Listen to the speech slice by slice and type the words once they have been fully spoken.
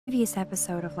Previous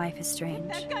episode of Life is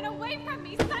Strange. Get that gun away from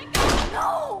me, psycho!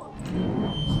 No!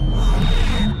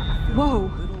 Whoa!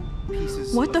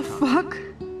 Pieces What the of content.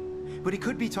 fuck? But he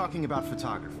could be talking about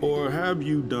photography. Or have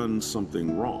you done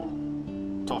something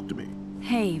wrong? Talk to me.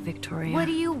 Hey, Victoria. What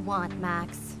do you want,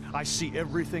 Max? I see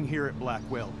everything here at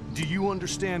Blackwell. Do you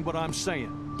understand what I'm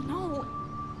saying? No.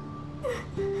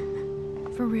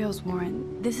 For reals,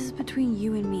 Warren, this is between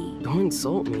you and me. Don't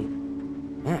insult me.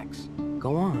 Max,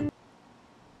 go on.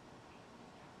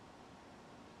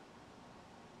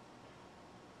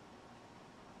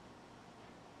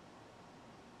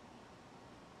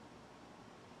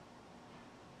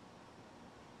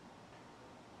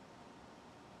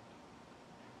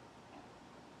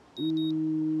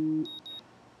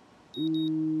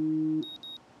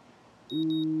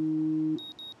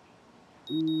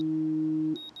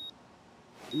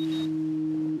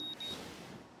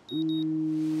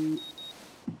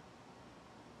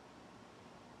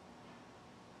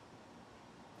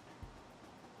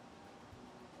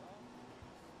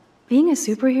 Being a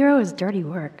superhero is dirty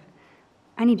work.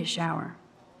 I need a shower.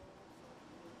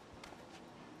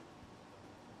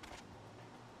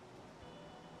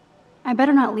 I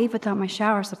better not leave without my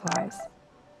shower supplies.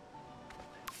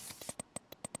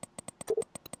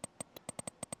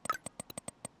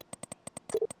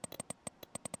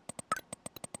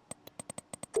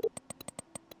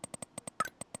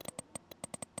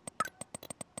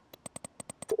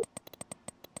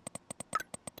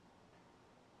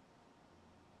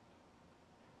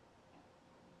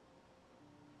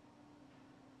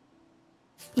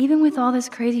 Even with all this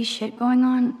crazy shit going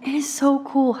on, it is so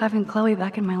cool having Chloe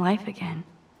back in my life again.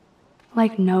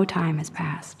 Like no time has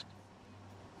passed.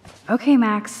 Okay,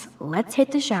 Max, let's hit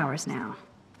the showers now.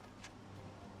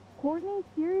 Courtney,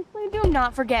 seriously? Do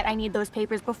not forget I need those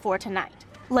papers before tonight.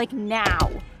 Like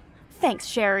now. Thanks,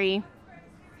 Sherry.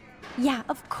 Yeah,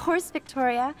 of course,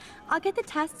 Victoria. I'll get the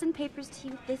tests and papers to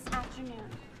you this afternoon.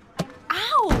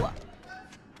 Ow!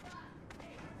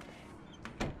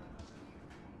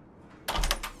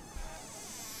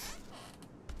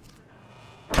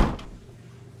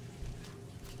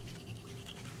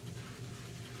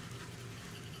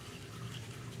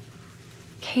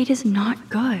 Kate is not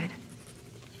good.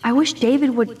 I wish David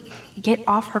would get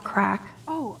off her crack.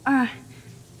 Oh,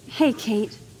 hey,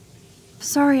 Kate.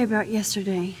 Sorry about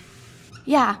yesterday.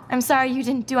 Yeah, I'm sorry you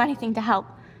didn't do anything to help.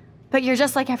 But you're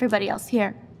just like everybody else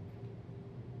here.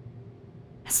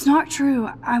 It's not true.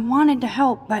 I wanted to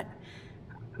help, but...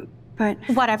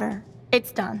 Whatever.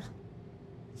 It's done.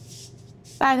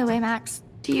 By the way, Max,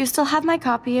 do you still have my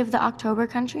copy of The October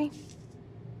Country?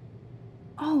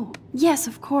 Oh, yes,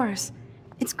 of course.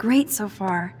 It's great so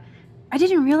far. I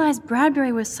didn't realize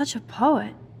Bradbury was such a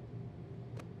poet.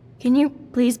 Can you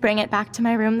please bring it back to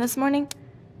my room this morning?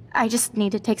 I just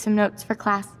need to take some notes for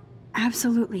class.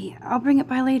 Absolutely. I'll bring it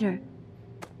by later.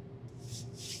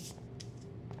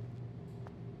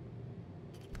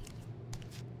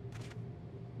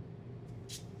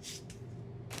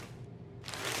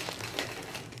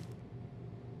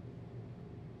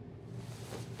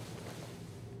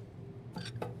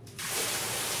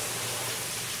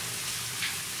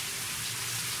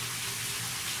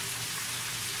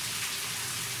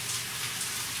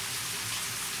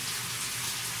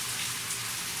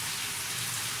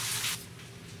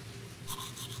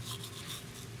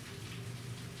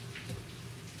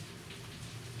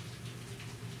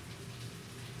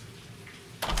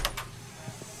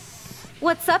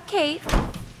 What's up, Kate?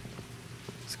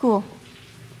 School.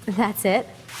 That's it?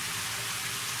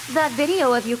 That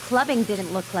video of you clubbing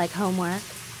didn't look like homework.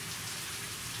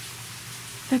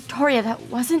 Victoria, that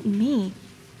wasn't me.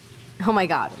 Oh my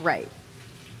god, right.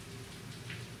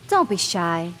 Don't be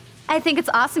shy. I think it's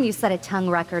awesome you set a tongue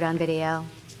record on video.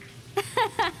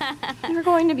 You're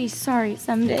going to be sorry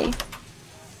someday.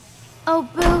 Oh,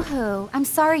 boo-hoo. I'm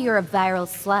sorry you're a viral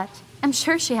slut. I'm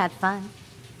sure she had fun.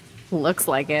 Looks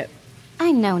like it.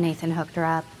 I know Nathan hooked her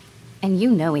up. And you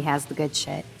know he has the good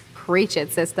shit. Preach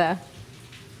it, sister.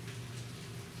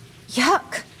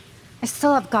 Yuck! I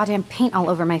still have goddamn paint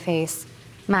all over my face.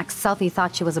 Max Selfie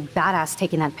thought she was a badass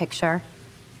taking that picture.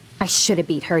 I should have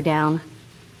beat her down.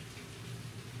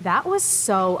 That was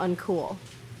so uncool.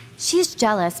 She's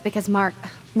jealous because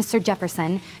Mr.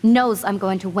 Jefferson, knows I'm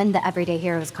going to win the Everyday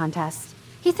Heroes contest.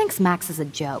 He thinks Max is a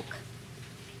joke.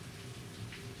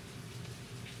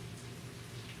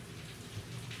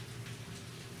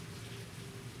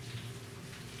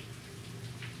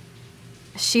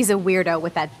 She's a weirdo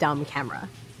with that dumb camera.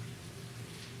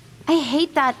 I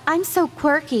hate that I'm so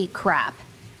quirky crap.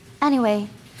 Anyway,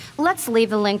 let's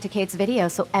leave the link to Kate's video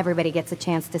so everybody gets a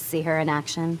chance to see her in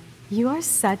action. You are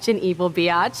such an evil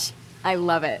biatch. I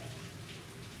love it.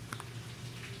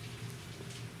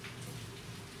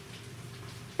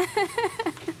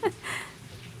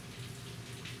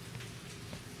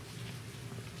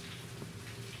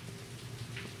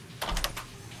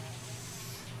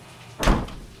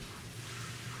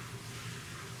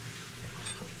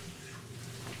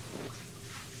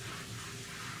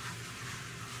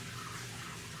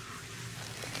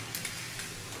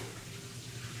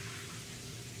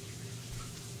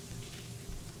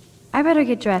 I better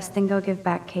get dressed and go give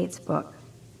back Kate's book.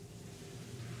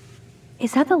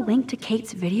 Is that the link to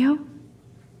Kate's video?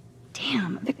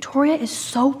 Damn, Victoria is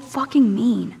so fucking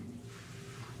mean.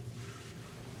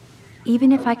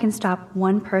 Even if I can stop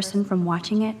one person from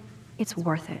watching it, it's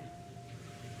worth it.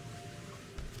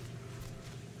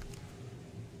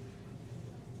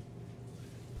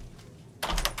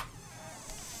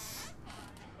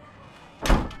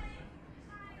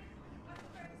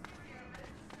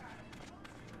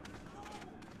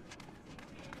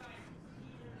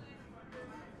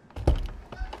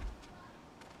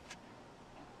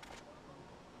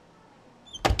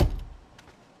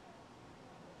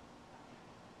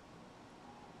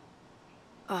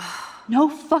 No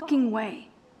fucking way.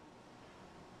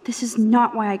 This is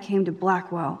not why I came to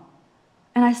Blackwell.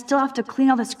 And I still have to clean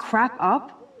all this crap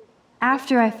up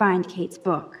after I find Kate's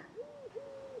book.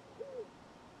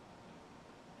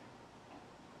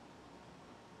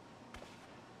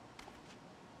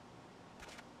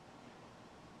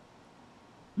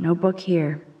 No book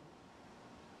here.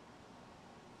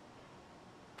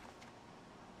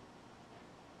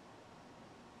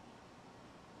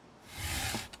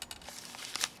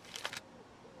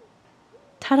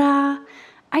 Ta-da!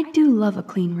 I do love a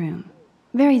clean room.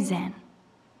 Very zen.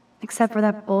 Except for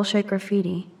that bullshit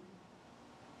graffiti.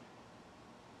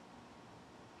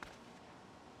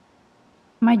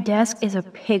 My desk is a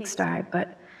pigsty,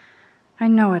 but I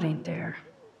know it ain't there.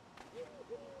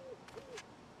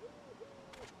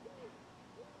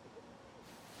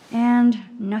 And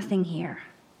nothing here.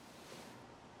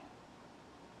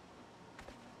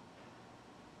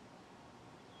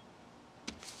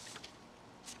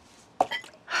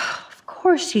 Of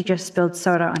course she just spilled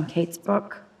soda on Kate's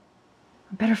book.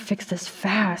 I better fix this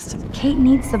fast. Kate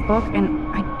needs the book, and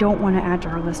I don't want to add to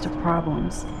her list of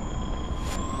problems.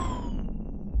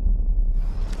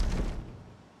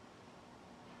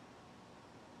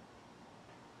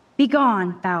 Be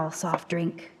gone, foul soft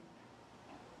drink.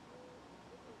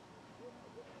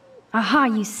 Aha,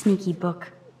 you sneaky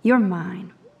book. You're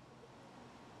mine.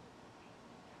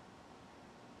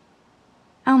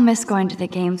 I'll miss going to the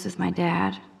games with my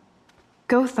dad.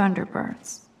 Go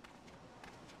Thunderbirds.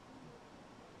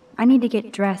 I need to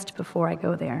get dressed before I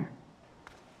go there.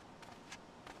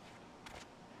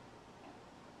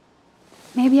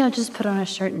 Maybe I'll just put on a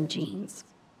shirt and jeans.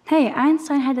 Hey,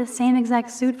 Einstein had the same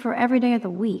exact suit for every day of the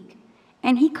week,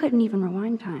 and he couldn't even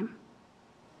rewind time.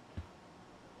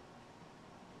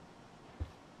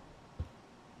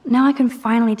 Now I can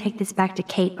finally take this back to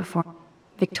Kate before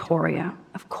Victoria,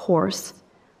 of course.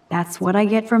 That's what I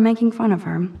get for making fun of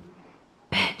her.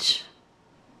 Bitch.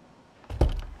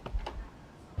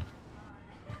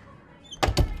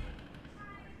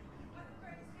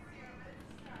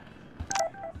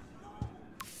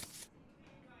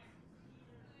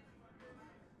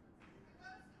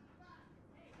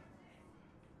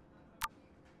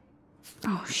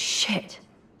 Oh shit.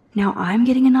 Now I'm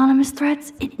getting anonymous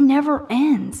threats? It never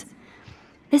ends.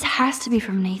 This has to be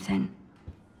from Nathan.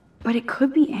 But it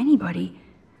could be anybody.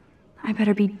 I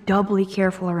better be doubly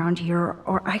careful around here,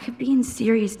 or I could be in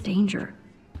serious danger.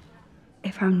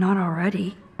 If I'm not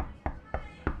already.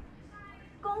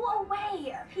 Go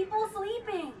away! People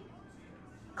sleeping!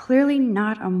 Clearly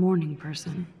not a morning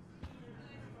person.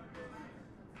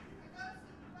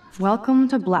 Welcome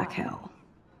to Black Hell.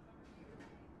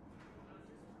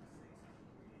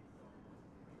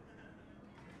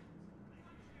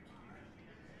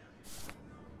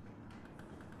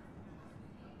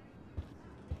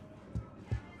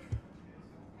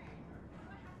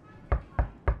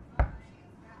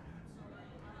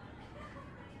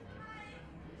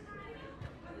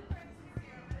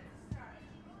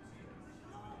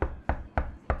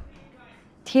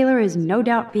 Taylor is no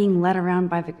doubt being led around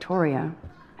by Victoria,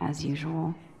 as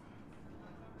usual.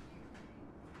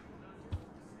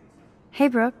 Hey,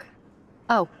 Brooke.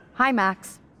 Oh, hi,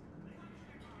 Max.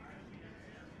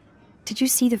 Did you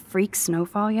see the freak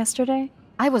snowfall yesterday?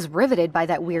 I was riveted by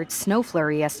that weird snow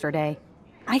flurry yesterday.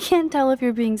 I can't tell if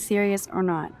you're being serious or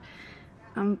not.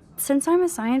 Since I'm a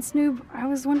science noob, I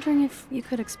was wondering if you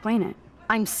could explain it.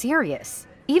 I'm serious.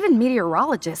 Even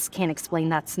meteorologists can't explain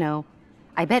that snow.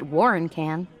 I bet Warren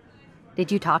can.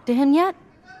 Did you talk to him yet?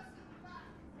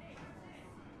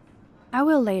 I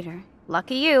will later.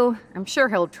 Lucky you. I'm sure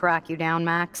he'll track you down,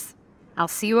 Max. I'll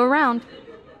see you around.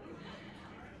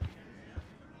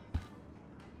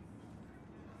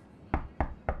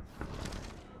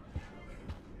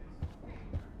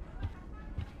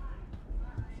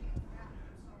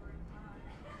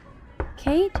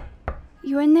 Kate?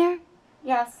 You in there?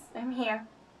 Yes, I'm here.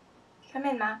 Come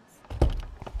in, Max.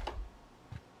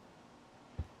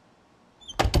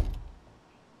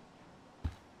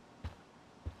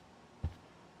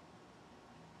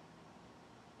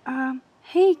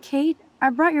 Hey, Kate. I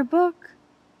brought your book.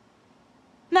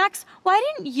 Max, why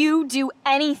didn't you do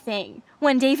anything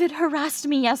when David harassed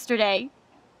me yesterday?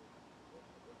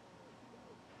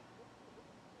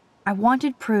 I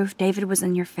wanted proof David was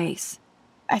in your face.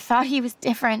 I thought he was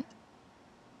different.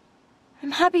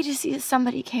 I'm happy to see that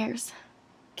somebody cares.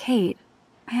 Kate,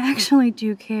 I actually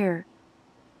do care.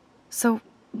 So,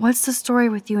 what's the story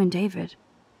with you and David?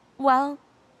 Well,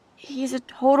 he's a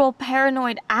total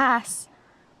paranoid ass.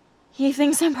 He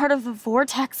thinks I'm part of the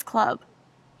Vortex Club.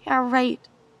 Yeah, right.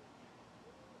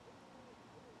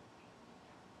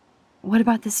 What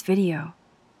about this video?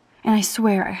 And I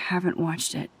swear I haven't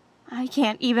watched it. I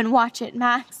can't even watch it,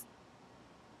 Max.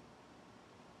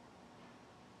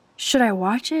 Should I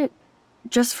watch it?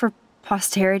 Just for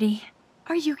posterity?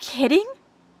 Are you kidding?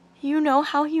 You know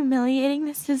how humiliating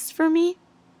this is for me?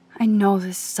 I know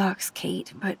this sucks,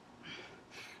 Kate, but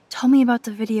tell me about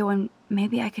the video and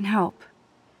maybe I can help.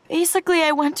 Basically,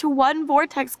 I went to one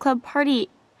Vortex Club party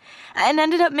and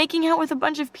ended up making out with a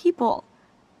bunch of people.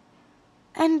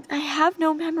 And I have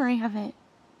no memory of it.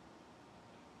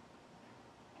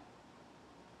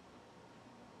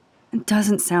 It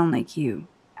doesn't sound like you.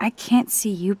 I can't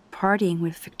see you partying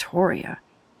with Victoria.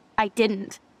 I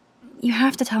didn't. You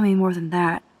have to tell me more than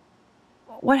that.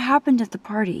 What happened at the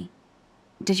party?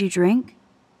 Did you drink?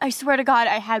 I swear to God,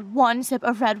 I had one sip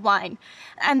of red wine,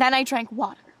 and then I drank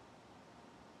water.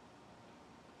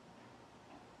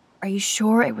 Are you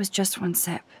sure it was just one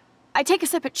sip? I take a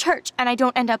sip at church, and I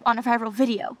don't end up on a viral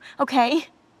video, okay?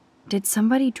 Did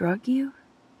somebody drug you?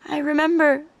 I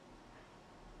remember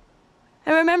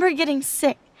getting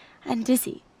sick and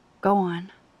dizzy. Go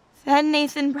on. Then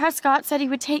Nathan Prescott said he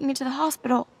would take me to the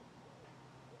hospital.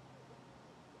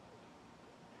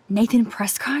 Nathan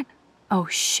Prescott? Oh,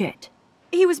 shit.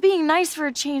 He was being nice for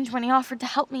a change when he offered to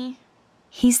help me.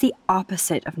 He's the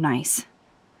opposite of nice.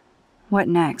 What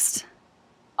next?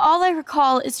 All I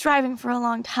recall is driving for a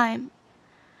long time.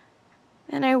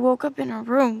 Then I woke up in a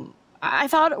room. I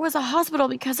thought it was a hospital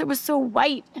because it was so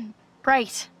white and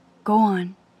bright. Go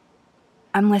on.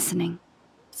 I'm listening.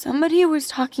 Somebody was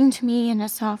talking to me in a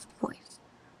soft voice.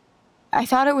 I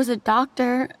thought it was a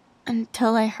doctor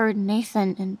until I heard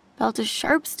Nathan and felt a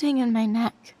sharp sting in my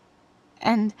neck.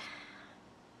 And...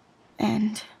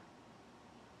 And?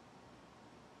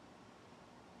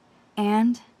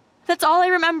 That's all I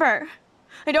remember.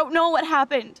 I don't know what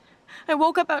happened. I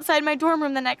woke up outside my dorm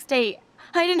room the next day.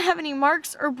 I didn't have any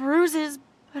marks or bruises,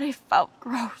 but I felt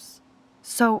gross.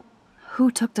 So, who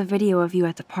took the video of you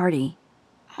at the party?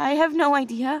 I have no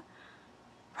idea.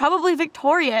 Probably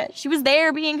Victoria. She was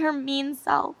there being her mean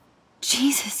self.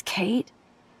 Jesus, Kate.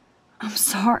 I'm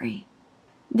sorry.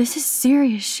 This is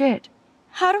serious shit.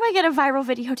 How do I get a viral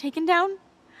video taken down?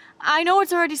 I know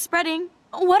it's already spreading.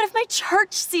 What if my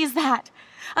church sees that?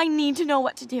 I need to know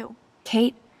what to do.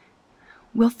 Kate,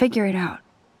 we'll figure it out.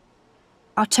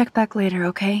 I'll check back later,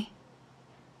 okay?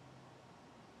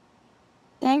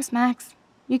 Thanks, Max.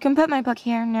 You can put my book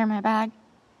here near my bag.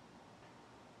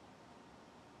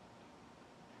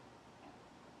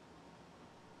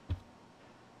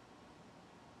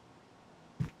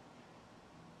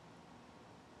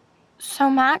 So,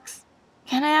 Max,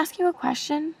 can I ask you a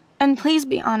question? And please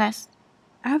be honest.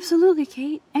 Absolutely,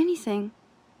 Kate. Anything.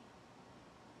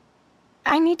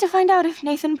 I need to find out if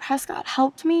Nathan Prescott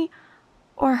helped me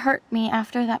or hurt me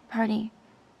after that party.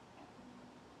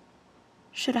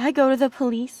 Should I go to the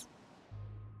police?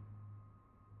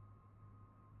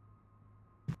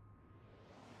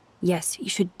 Yes, you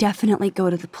should definitely go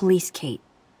to the police, Kate.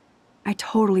 I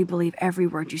totally believe every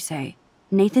word you say.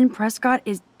 Nathan Prescott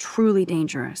is truly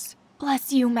dangerous.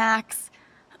 Bless you, Max.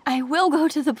 I will go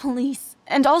to the police,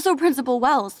 and also Principal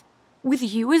Wells. With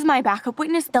you as my backup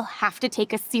witness, they'll have to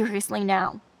take us seriously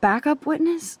now. Backup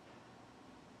witness?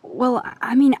 Well,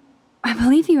 I mean, I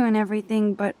believe you in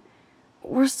everything, but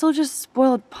we're still just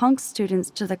spoiled punk students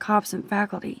to the cops and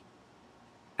faculty.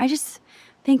 I just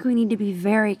think we need to be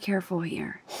very careful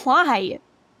here. Why?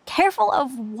 Careful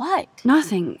of what?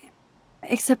 Nothing.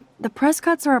 Except the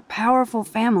Prescotts are a powerful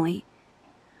family.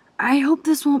 I hope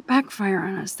this won't backfire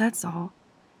on us, that's all.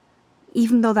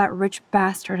 even though that rich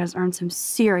bastard has earned some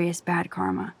serious bad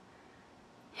karma.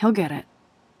 He'll get it.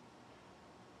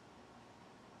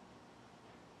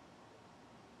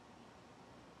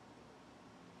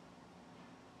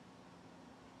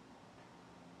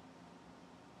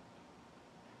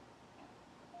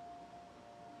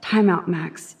 Time out,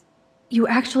 Max. You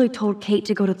actually told Kate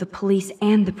to go to the police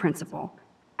and the principal,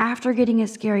 after getting a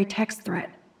scary text threat.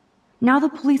 Now the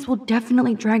police will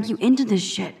definitely drag you into this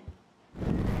shit.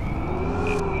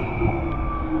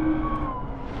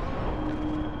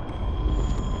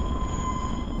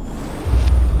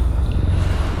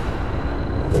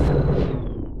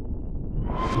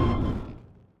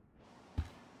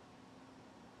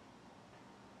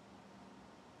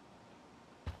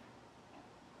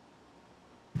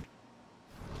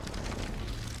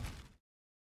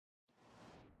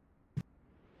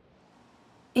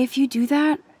 If you do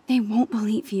that, they won't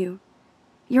believe you.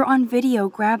 You're on video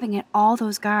grabbing at all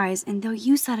those guys, and they'll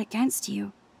use that against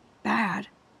you. Bad.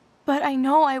 But I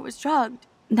know I was drugged.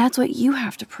 That's what you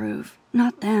have to prove,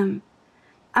 not them.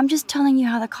 I'm just telling you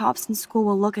how the cops in school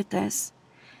will look at this.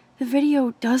 The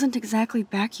video doesn't exactly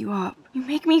back you up. You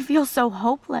make me feel so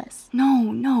hopeless.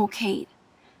 No, Kate.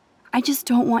 I just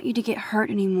don't want you to get hurt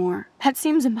anymore. That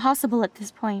seems impossible at this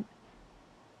point.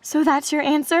 So that's your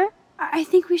answer? I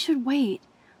think we should wait.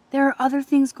 There are other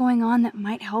things going on that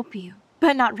might help you.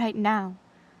 But not right now.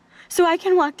 So I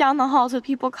can walk down the halls with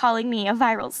people calling me a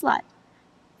viral slut.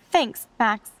 Thanks,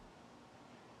 Max.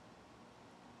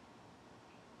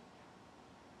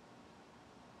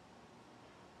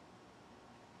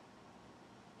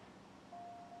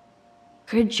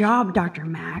 Good job, Dr.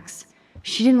 Max.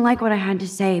 She didn't like what I had to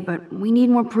say, but we need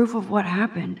more proof of what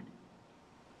happened.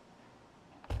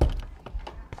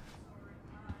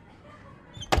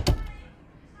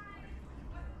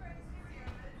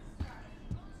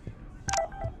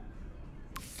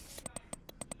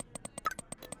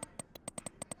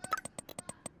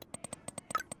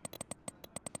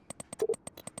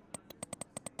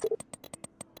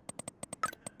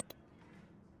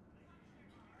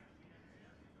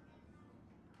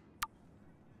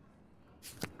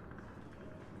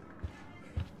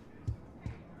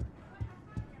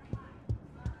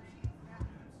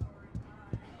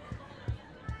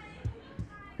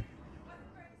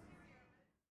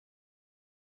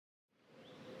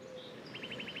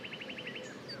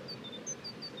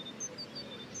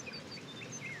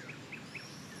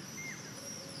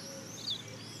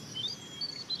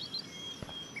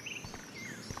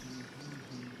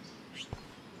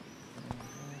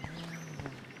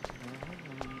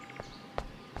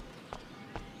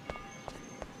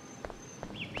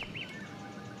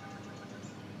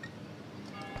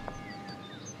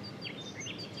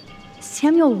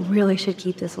 Samuel really should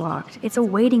keep this locked. It's a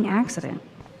waiting accident,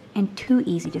 and too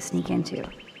easy to sneak into.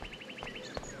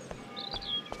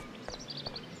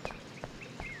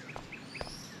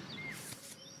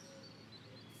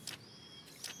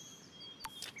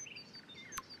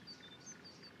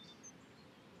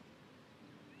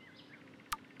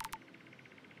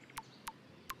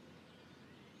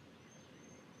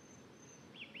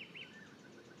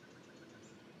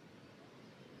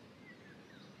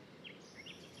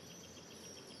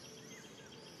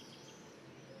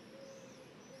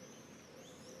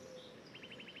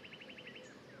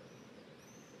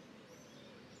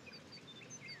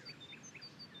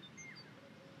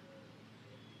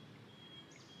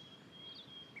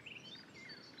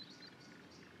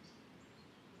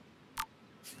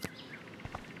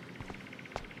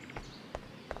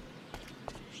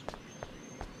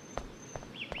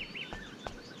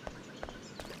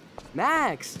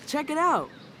 Max, check it out.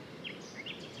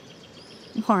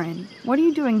 Warren, what are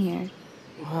you doing here?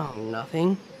 Well,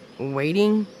 nothing.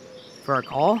 Waiting for a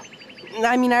call?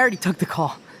 I mean, I already took the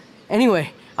call.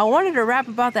 Anyway, I wanted to rap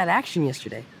about that action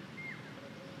yesterday.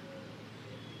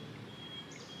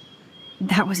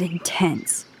 That was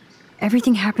intense.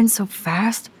 Everything happened so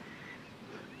fast.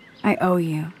 I owe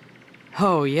you.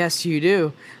 Oh, yes, you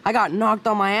do. I got knocked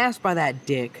on my ass by that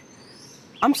dick.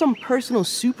 I'm some personal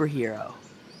superhero.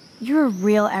 You're a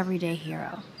real everyday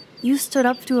hero. You stood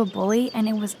up to a bully, and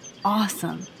it was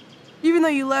awesome. Even though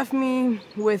you left me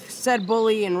with said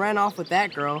bully and ran off with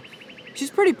that girl,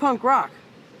 she's pretty punk rock.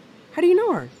 How do you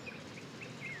know her?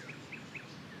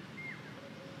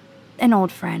 An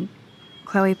old friend,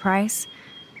 Chloe Price.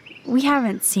 We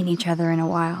haven't seen each other in a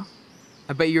while.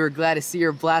 I bet you were glad to see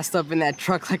her blast up in that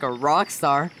truck like a rock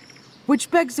star. Which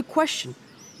begs the question,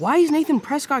 why is Nathan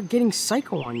Prescott getting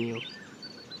psycho on you?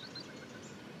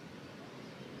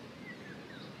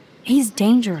 He's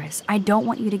dangerous. I don't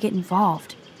want you to get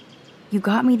involved. You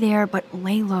got me there, but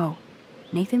lay low.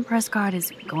 Nathan Prescott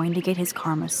is going to get his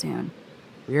karma soon.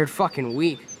 Weird fucking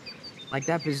week. Like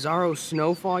that bizarro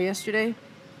snowfall yesterday.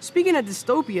 Speaking of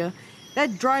dystopia,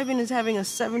 that drive-in is having a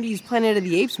 70s Planet of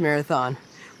the Apes marathon.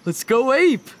 Let's go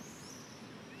ape!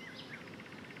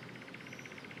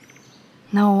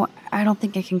 No, I don't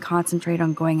think I can concentrate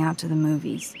on going out to the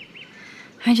movies.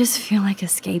 I just feel like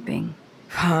escaping.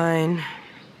 Fine.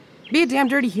 Be a damn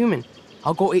dirty human.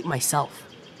 I'll go ape myself.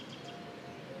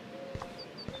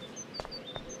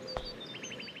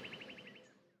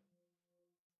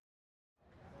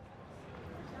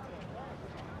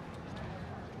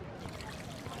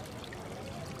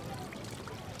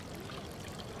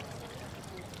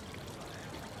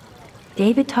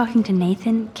 David talking to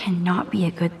Nathan cannot be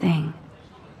a good thing.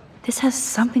 This has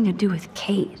something to do with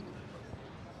Kate.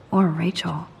 Or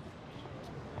Rachel.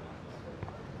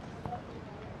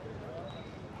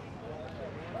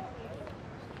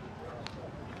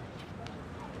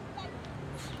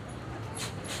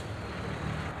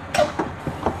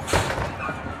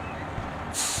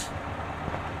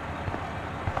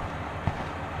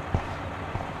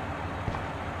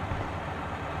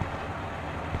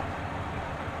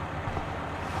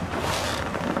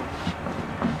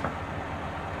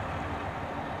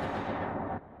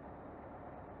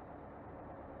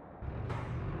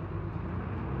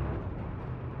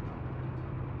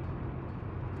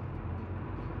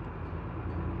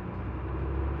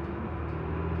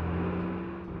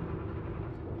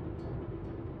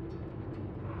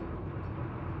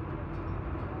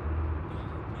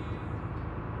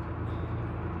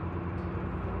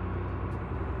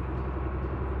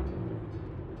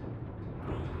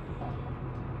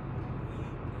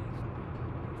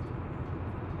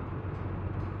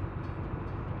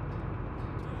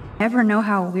 Never know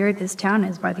how weird this town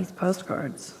is by these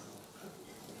postcards.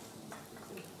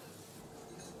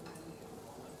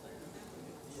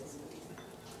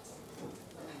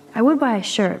 I would buy a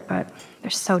shirt, but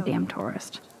they're so damn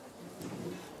tourist.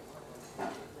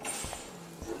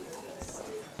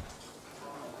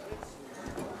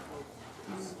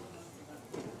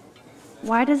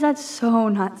 Why does that so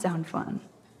not sound fun?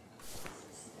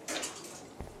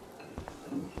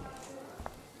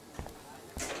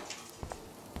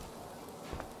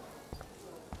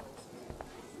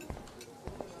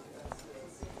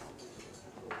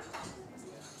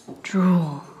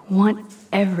 Drool. Want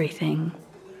everything.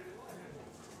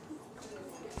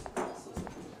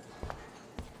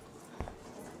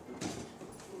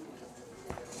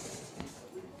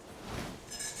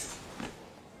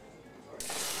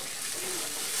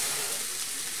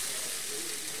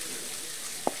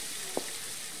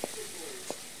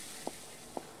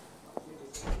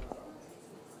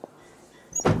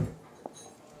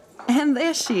 And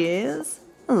there she is.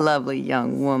 A lovely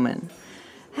young woman.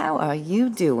 How are you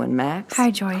doing, Max? Hi,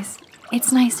 Joyce.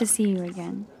 It's nice to see you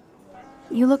again.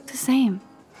 You look the same.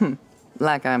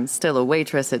 Like I'm still a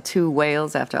waitress at Two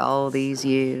Whales after all these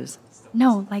years.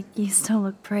 No, like you still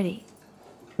look pretty.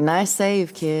 Nice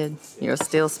save, kid. You're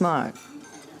still smart.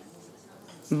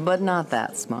 But not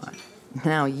that smart.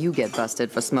 Now you get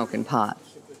busted for smoking pot.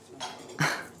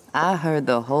 I heard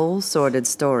the whole sordid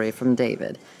story from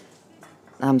David.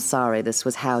 I'm sorry this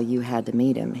was how you had to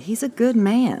meet him. He's a good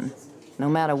man, no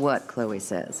matter what Chloe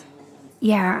says.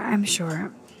 Yeah, I'm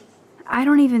sure. I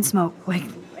don't even smoke, like,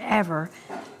 ever.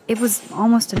 It was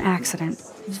almost an accident.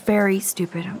 It was very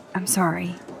stupid. I'm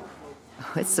sorry.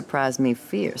 Oh, it surprised me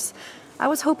fierce. I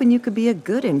was hoping you could be a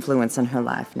good influence in her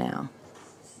life now.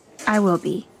 I will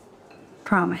be.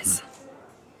 Promise.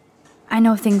 I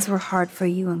know things were hard for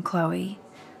you and Chloe.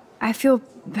 I feel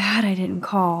bad I didn't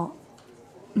call.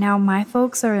 Now my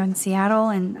folks are in Seattle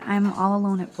and I'm all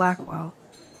alone at Blackwell.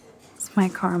 It's my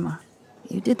karma.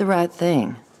 You did the right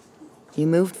thing. You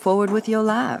moved forward with your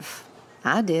life.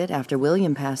 I did after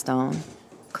William passed on.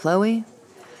 Chloe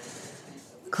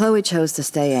chose to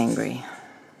stay angry.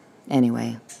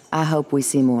 Anyway, I hope we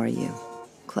see more of you.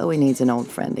 Chloe needs an old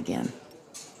friend again.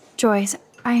 Joyce,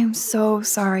 I am so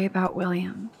sorry about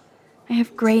William. I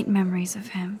have great memories of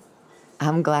him.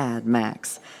 I'm glad,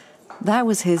 Max. That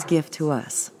was his gift to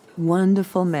us.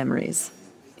 Wonderful memories.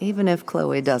 Even if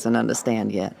Chloe doesn't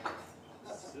understand yet.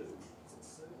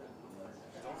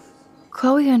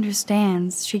 Chloe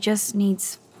understands. She just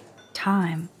needs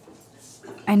time.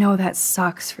 I know that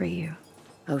sucks for you.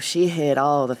 Oh, she hit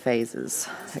all the phases.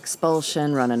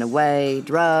 Expulsion, running away,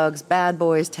 drugs, bad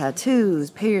boys, tattoos,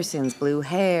 piercings, blue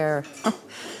hair.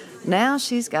 Now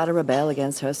she's got to rebel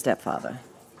against her stepfather.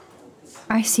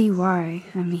 I see why.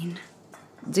 I mean...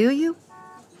 Do you?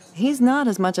 He's not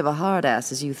as much of a hard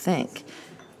ass as you think.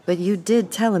 But you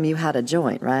did tell him you had a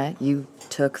joint, right? You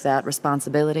took that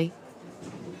responsibility?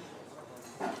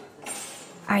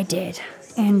 I did,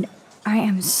 and I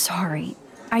am sorry.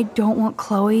 I don't want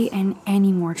Chloe in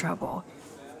any more trouble.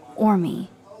 Or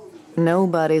me.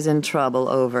 Nobody's in trouble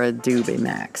over a doobie,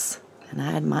 Max. And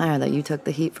I admire that you took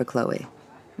the heat for Chloe.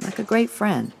 Like a great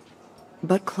friend.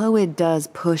 But Chloe does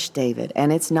push David,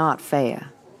 and it's not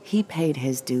fair. He paid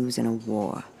his dues in a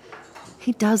war.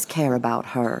 He does care about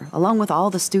her, along with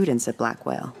all the students at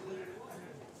Blackwell.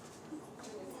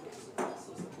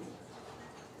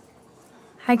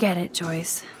 I get it,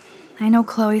 Joyce. I know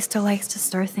Chloe still likes to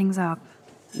stir things up.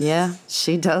 Yeah,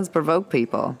 she does provoke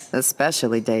people,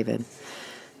 especially David.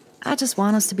 I just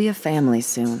want us to be a family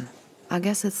soon. I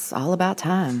guess it's all about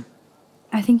time.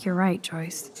 I think you're right,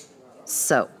 Joyce.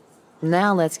 So,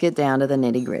 now let's get down to the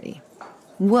nitty-gritty.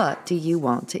 What do you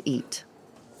want to eat?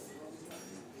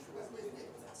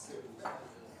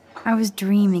 I was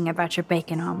dreaming about your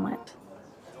bacon omelet.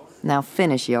 Now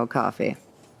finish your coffee.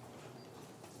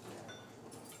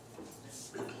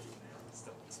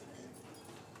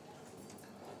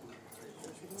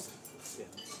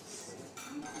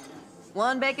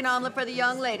 One bacon omelet for the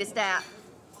young lady, staff.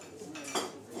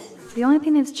 The only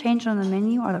thing that's changed on the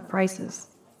menu are the prices.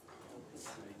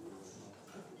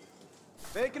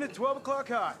 Bacon at 12 o'clock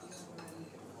high.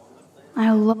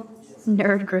 I love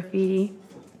nerd graffiti.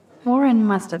 Warren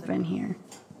must have been here.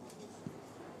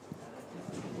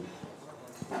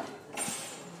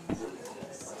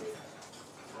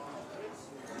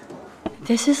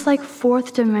 This is like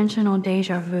fourth dimensional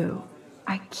deja vu.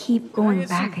 I keep going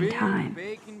back in time.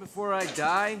 Bacon before I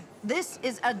die? This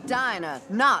is a diner,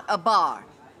 not a bar.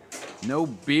 No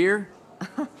beer?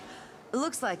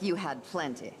 Looks like you had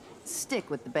plenty. Stick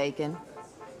with the bacon.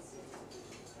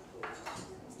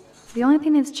 The only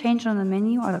thing that's changed on the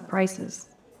menu are the prices.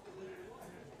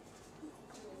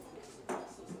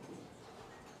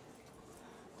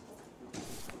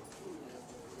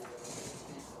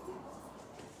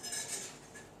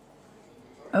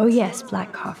 Oh yes,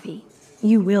 black coffee.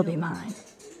 You will be mine.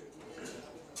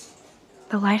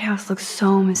 The lighthouse looks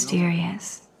so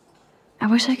mysterious. I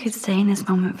wish I could stay in this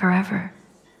moment forever.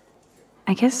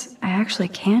 I guess I actually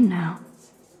can now.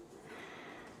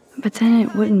 But then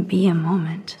it wouldn't be a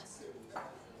moment.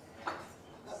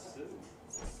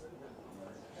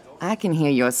 I can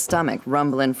hear your stomach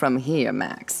rumbling from here,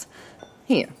 Max.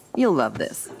 Here, you'll love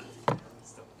this.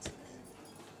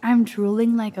 I'm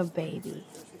drooling like a baby.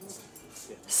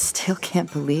 Still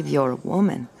can't believe you're a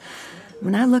woman.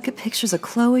 When I look at pictures of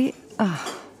Chloe,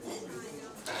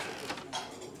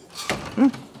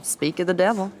 speak of the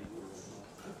devil.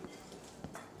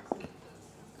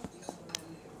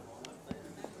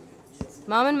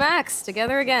 Mom and Max,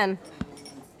 together again.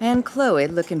 And Chloe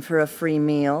looking for a free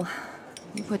meal.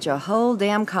 You put your whole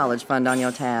damn college fund on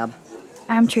your tab.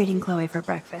 I'm treating Chloe for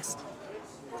breakfast.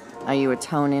 Are you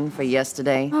atoning for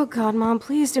yesterday? Oh God, Mom,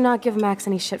 please do not give Max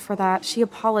any shit for that. She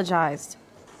apologized.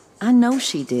 I know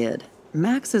she did.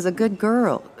 Max is a good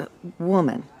girl.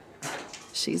 Woman.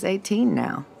 She's 18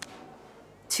 now.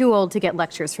 Too old to get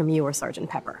lectures from you or Sergeant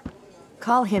Pepper.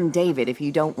 Call him David if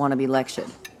you don't want to be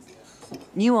lectured.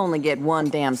 You only get one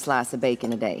damn slice of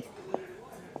bacon a day.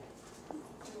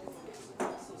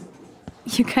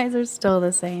 You guys are still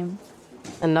the same.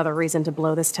 Another reason to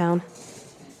blow this town.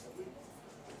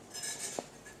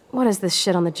 What is this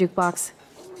shit on the jukebox?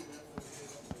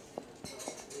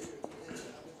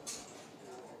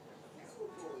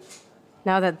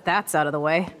 Now that that's out of the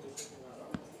way.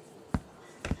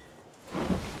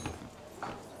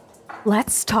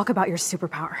 Let's talk about your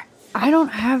superpower. I don't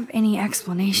have any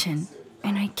explanation,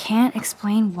 and I can't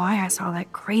explain why I saw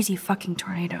that crazy fucking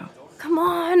tornado. Come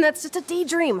on, that's just a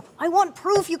daydream. I want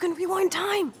proof you can rewind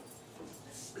time.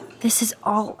 This is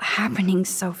all happening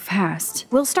so fast.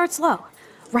 We'll start slow.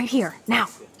 Right here, now.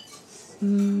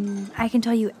 I can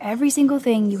tell you every single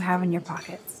thing you have in your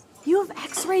pockets. You have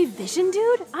X-ray vision,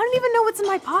 dude? I don't even know what's in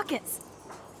my pockets.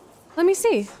 Let me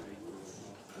see.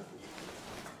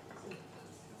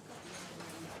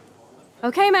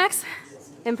 Okay, Max.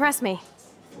 Impress me.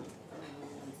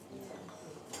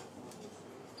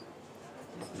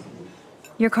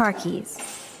 Your car keys.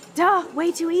 Duh,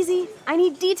 way too easy. I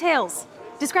need details.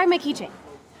 Describe my keychain.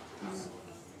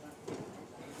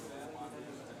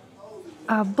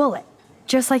 A bullet,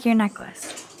 just like your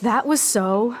necklace. That was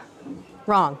so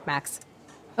wrong, Max.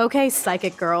 Okay,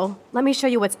 psychic girl. Let me show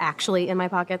you what's actually in my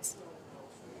pockets.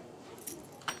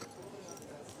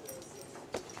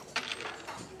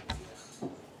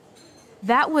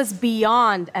 That was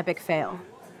beyond epic fail.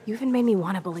 You even made me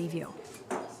want to believe you.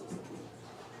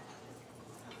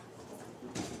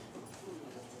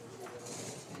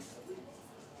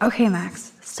 Okay,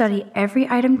 Max. Study every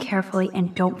item carefully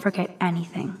and don't forget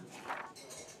anything.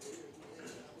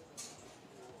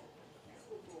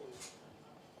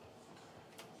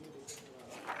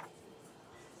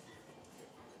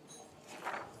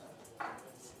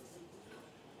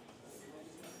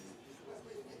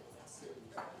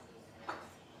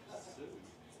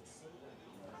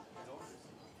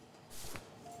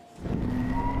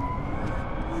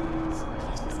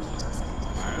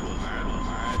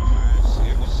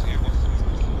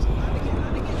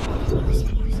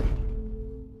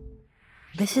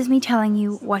 This is me telling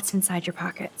you what's inside your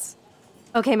pockets.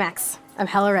 Okay, Max. I'm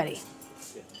hella ready.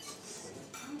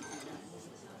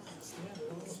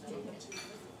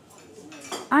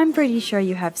 I'm pretty sure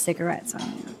you have cigarettes on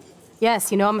you.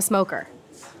 Yes, you know I'm a smoker.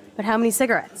 But how many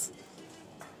cigarettes?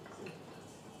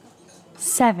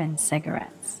 7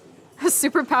 cigarettes. A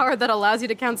superpower that allows you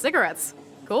to count cigarettes.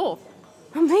 Cool.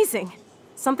 Amazing.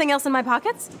 Something else in my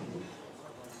pockets?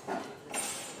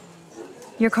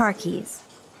 Your car keys.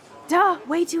 Duh,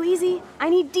 way too easy. I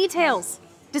need details.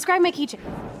 Describe my keychain.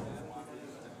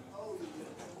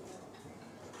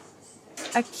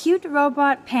 A cute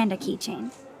robot panda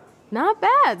keychain. Not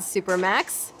bad, Super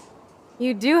Max.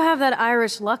 You do have that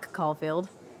Irish luck, Caulfield.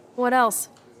 What else?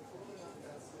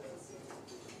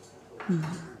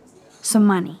 Some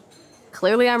money.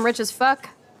 Clearly I'm rich as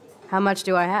fuck. How much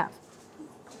do I have?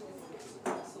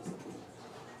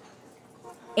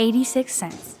 86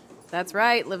 cents. That's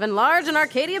right, living large in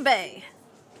Arcadia Bay.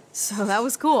 So that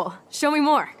was cool. Show me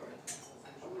more.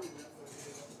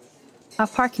 A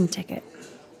parking ticket.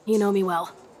 You know me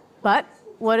well. But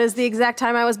what is the exact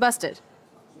time I was busted?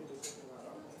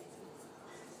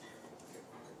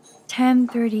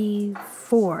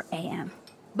 10:34 a.m.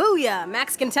 Booyah!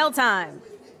 Max can tell time.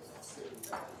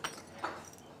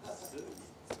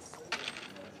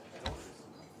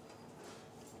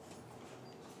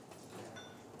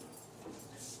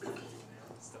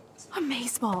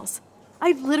 Amazeballs.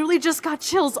 I literally just got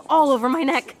chills all over my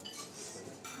neck.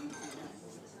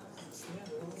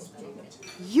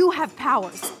 You have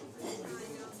powers.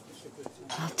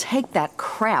 I'll take that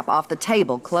crap off the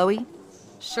table, Chloe.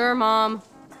 Sure, Mom.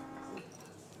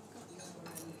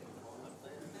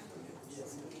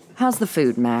 How's the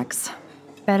food, Max?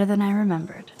 Better than I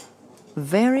remembered.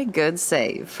 Very good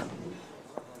save.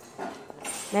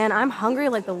 Man, I'm hungry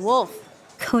like the wolf.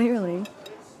 Clearly.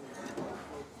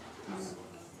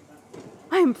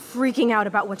 I am freaking out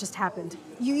about what just happened.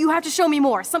 You have to show me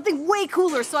more. Something way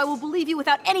cooler so I will believe you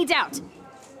without any doubt.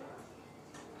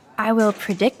 I will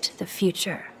predict the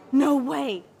future. No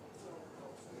way.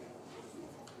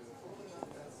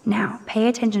 Now, pay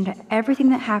attention to everything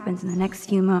that happens in the next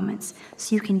few moments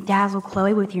so you can dazzle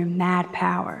Chloe with your mad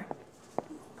power.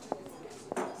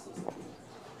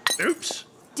 Oops.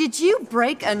 Did you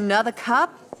break another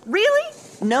cup? Really?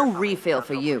 No refill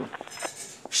for you.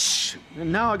 Shh.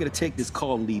 And now I gotta take this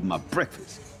call and leave my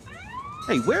breakfast.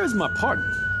 Hey, where is my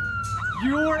partner?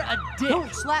 You're a dick.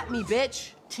 Don't slap me,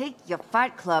 bitch. Take your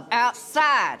fight club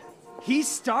outside. He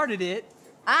started it.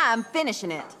 I'm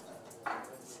finishing it.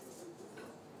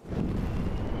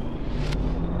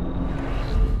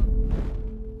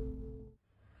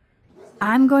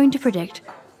 I'm going to predict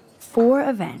 4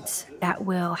 events that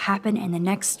will happen in the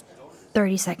next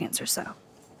 30 seconds or so.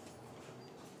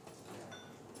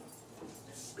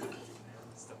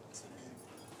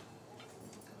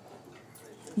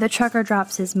 The trucker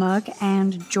drops his mug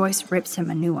and Joyce rips him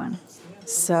a new one.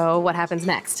 So what happens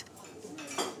next?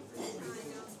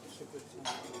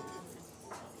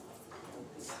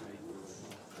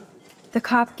 The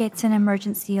cop gets an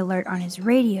emergency alert on his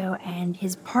radio and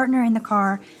his partner in the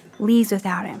car leaves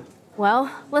without him. Well,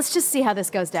 let's just see how this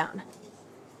goes down.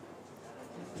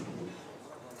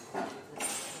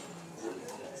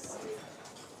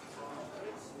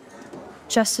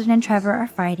 Justin and Trevor are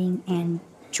fighting and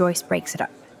Joyce breaks it up.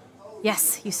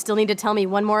 Yes, you still need to tell me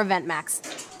one more event, Max.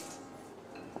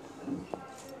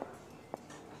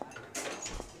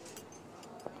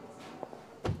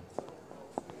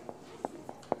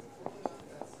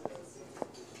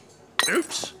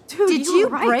 Oops. Dude, Did you you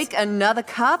were right. break another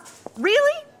cup?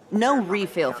 Really? No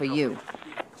refill for you.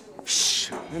 Shh.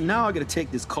 And now I gotta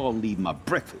take this call and leave my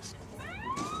breakfast.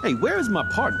 Hey, where is my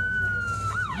partner?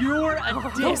 You're a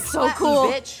Don't dick. so Slap me,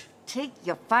 cool. bitch. Take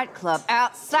your fight club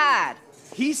outside.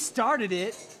 He started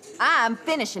it. I'm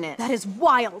finishing it. That is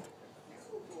wild.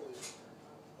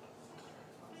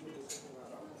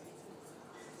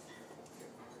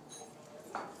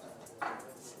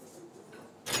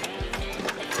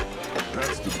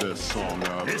 That's the best song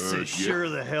I've This heard is sure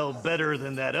the hell better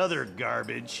than that other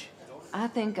garbage. I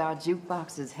think our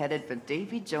jukebox is headed for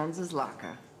Davy Jones's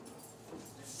locker.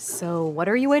 So what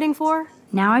are you waiting for?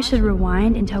 Now I should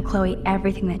rewind and tell Chloe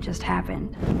everything that just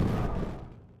happened.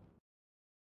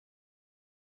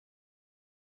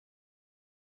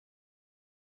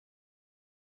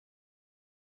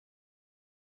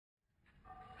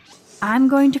 I'm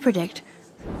going to predict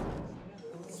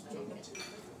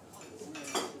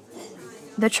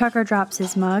the trucker drops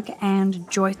his mug and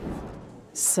Joyce.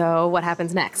 So what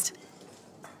happens next?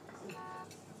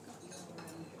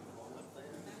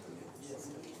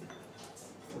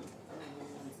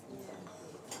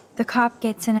 The cop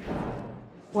gets in.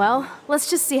 Well, let's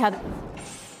just see how...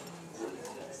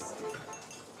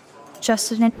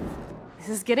 Justin, This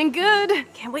is getting good.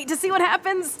 Can't wait to see what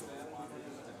happens.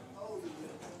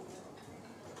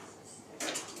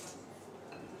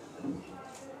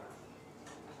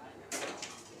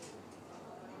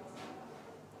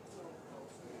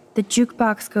 the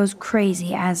jukebox goes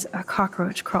crazy as a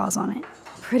cockroach crawls on it.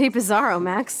 Pretty bizarro,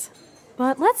 Max.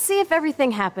 But let's see if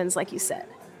everything happens like you said.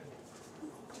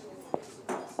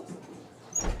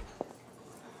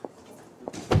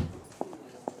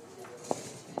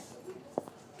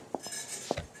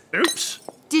 Oops.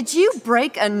 Did you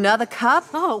break another cup?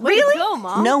 Oh, way to go,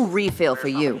 Mom. No refill for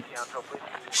you.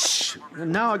 Shh.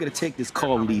 Now I gotta take this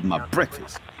call and leave my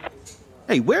breakfast.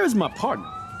 Hey, where is my partner?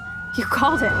 You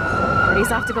called it. But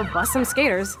he's off to go bust some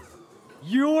skaters.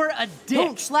 You're a dick.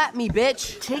 Don't slap me,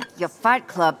 bitch. Take your fight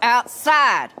club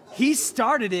outside. He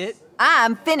started it.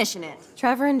 I'm finishing it.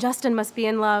 Trevor and Justin must be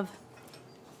in love.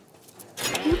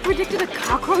 You predicted a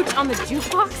cockroach on the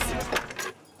jukebox?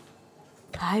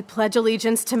 I pledge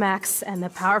allegiance to Max and the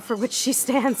power for which she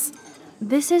stands.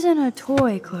 This isn't a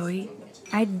toy, Chloe.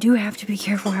 I do have to be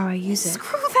careful how I use it.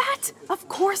 Screw that! Of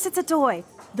course it's a toy.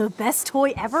 The best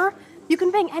toy ever? You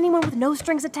can bang anyone with no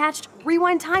strings attached,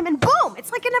 rewind time, and boom!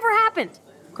 It's like it never happened.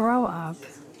 Grow up.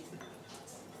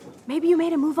 Maybe you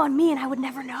made a move on me and I would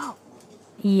never know.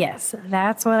 Yes,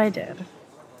 that's what I did.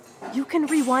 You can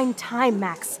rewind time,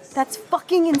 Max. That's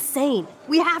fucking insane.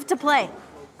 We have to play.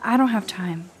 I don't have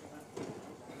time.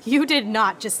 You did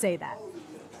not just say that.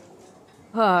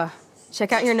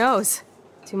 Check out your nose.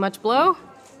 Too much blow?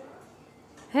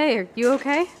 Hey, are you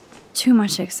okay? Too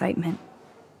much excitement.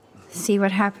 See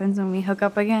what happens when we hook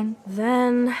up again?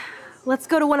 Then, let's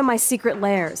go to one of my secret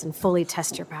lairs and fully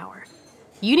test your power.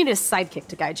 You need a sidekick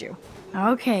to guide you.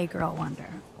 Okay, Girl Wonder.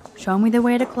 Show me the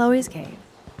way to Chloe's cave.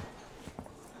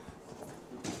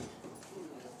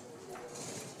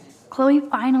 Chloe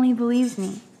finally believes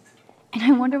me. And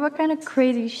I wonder what kind of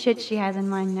crazy shit she has in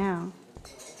mind now.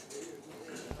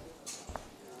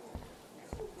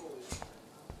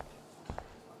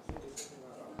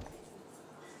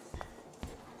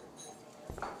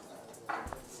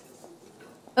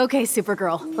 Okay,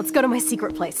 Supergirl, let's go to my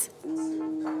secret place.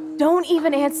 Don't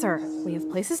even answer. We have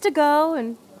places to go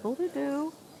and people to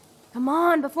do. Come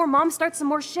on, before Mom starts some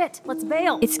more shit. Let's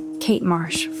bail. It's Kate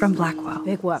Marsh from Blackwell.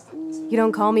 Big whoop. You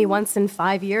don't call me once in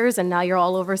 5 years and now you're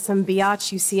all over some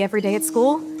biatch you see every day at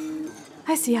school?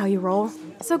 I see how you roll.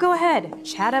 So go ahead,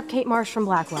 chat up Kate Marsh from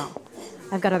Blackwell.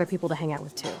 I've got other people to hang out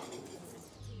with too.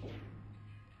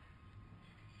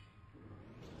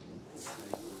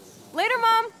 Later,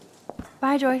 Mom!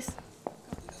 Bye, Joyce.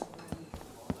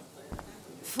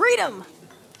 Freedom!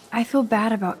 I feel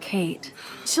bad about Kate.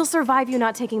 She'll survive you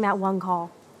not taking that one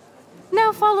call.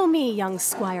 Now follow me, young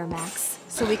Squire Max,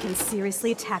 so we can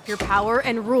seriously tap your power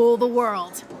and rule the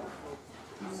world.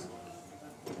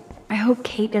 I hope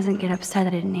Kate doesn't get upset I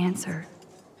didn't answer.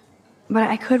 But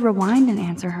I could rewind and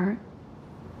answer her.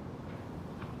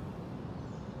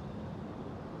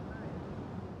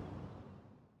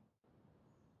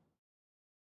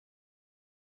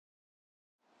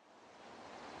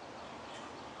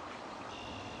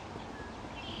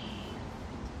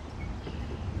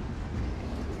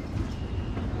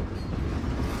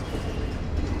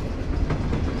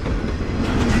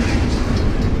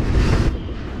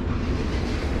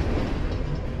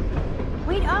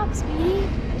 Wait up, Speedy.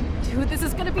 Dude, this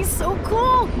is gonna be so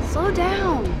cool! Slow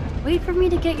down. Wait for me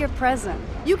to get your present.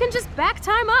 You can just back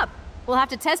time up. We'll have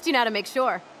to test you now to make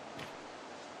sure.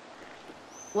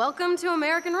 Welcome to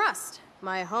American Rust,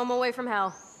 my home away from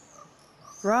hell.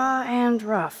 Raw and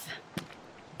rough.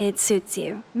 It suits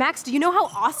you. Max, do you know how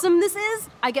awesome this is?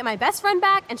 I get my best friend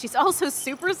back, and she's also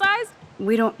supersized.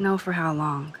 We don't know for how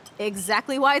long.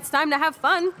 Exactly why it's time to have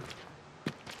fun.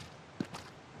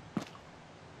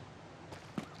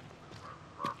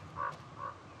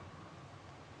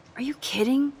 Are you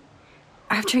kidding?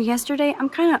 After yesterday, I'm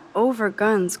kind of over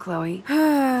guns, Chloe.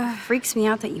 Freaks me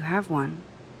out that you have one.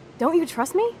 Don't you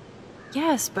trust me?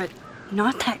 Yes, but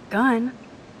not that gun.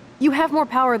 You have more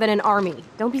power than an army.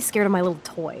 Don't be scared of my little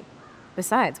toy.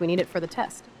 Besides, we need it for the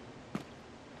test.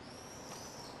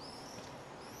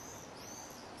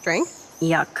 Drink?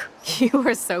 Yuck. You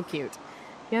are so cute.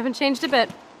 You haven't changed a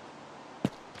bit.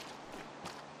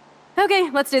 Okay,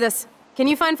 let's do this. Can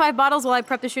you find 5 bottles while I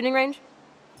prep the shooting range?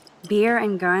 Beer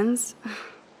and guns?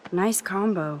 Nice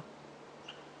combo.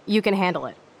 You can handle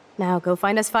it. Now go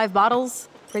find us 5 bottles,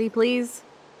 pretty please.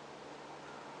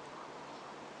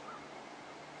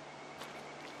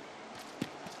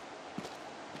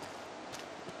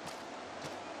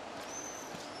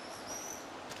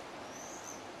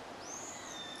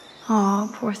 Aw,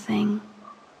 poor thing.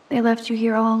 They left you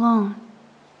here all alone.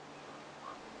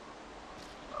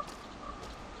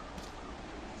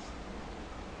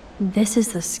 This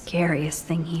is the scariest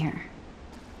thing here.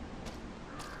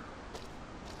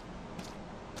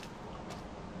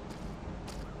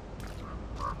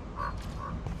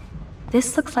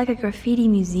 This looks like a graffiti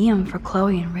museum for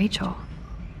Chloe and Rachel.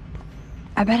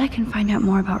 I bet I can find out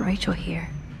more about Rachel here.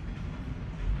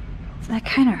 That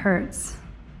kind of hurts.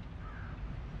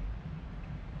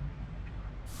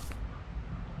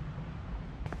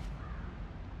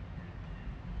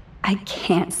 I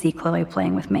can't see Chloe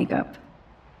playing with makeup.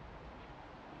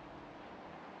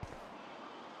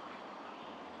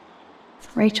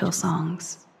 Rachel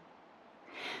songs.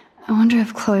 I wonder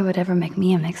if Chloe would ever make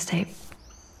me a mixtape.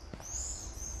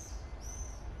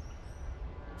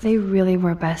 They really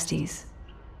were besties.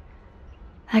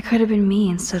 That could have been me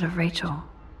instead of Rachel.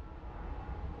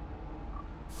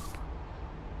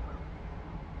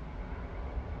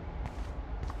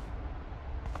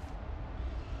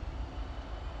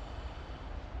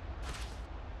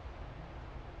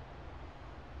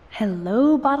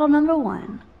 Hello, bottle number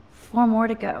 1. 4 more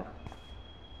to go.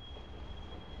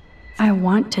 I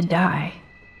want to die.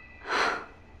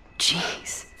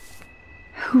 Jeez.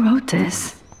 Who wrote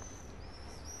this?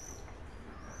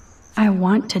 I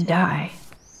want to die.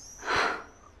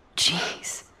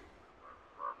 Jeez.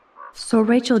 So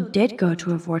Rachel did go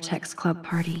to a Vortex Club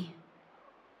party.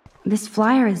 This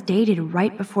flyer is dated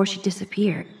right before she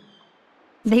disappeared.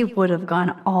 They would have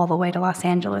gone all the way to Los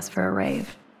Angeles for a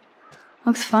rave.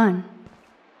 Looks fun.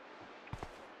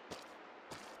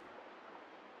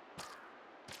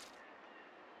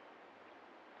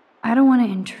 I don't want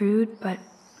to intrude, but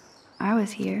I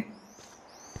was here.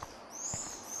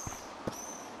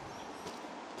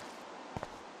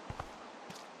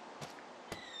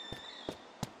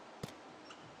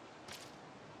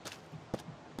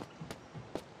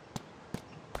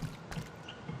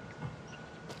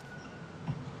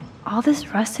 All this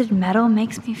rusted metal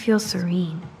makes me feel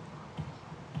serene.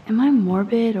 Am I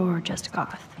morbid or just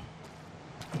goth?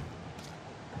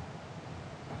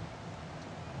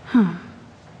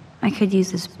 I could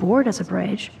use this board as a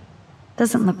bridge.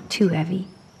 Doesn't look too heavy.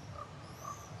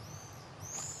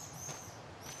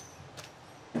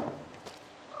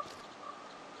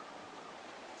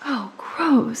 Oh,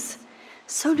 gross.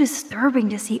 So disturbing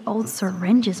to see old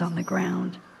syringes on the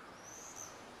ground.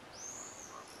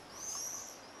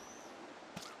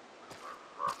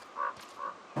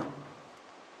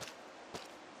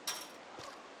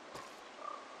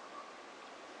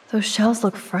 Those shells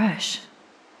look fresh.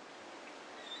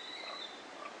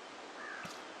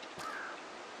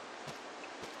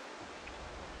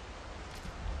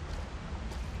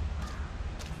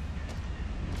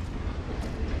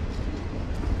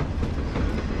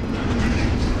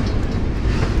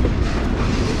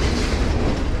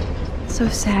 So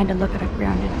sad to look at a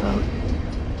grounded boat.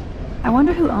 I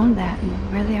wonder who owned that and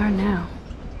where they are now.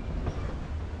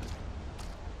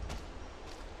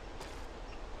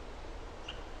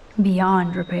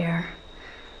 Beyond repair.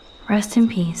 Rest in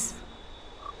peace.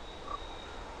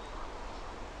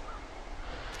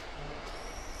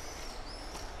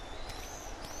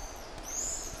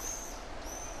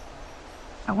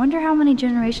 I wonder how many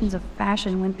generations of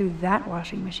fashion went through that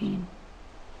washing machine.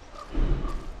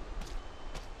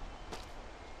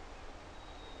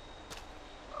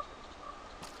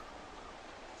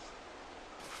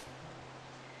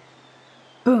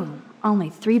 Boom,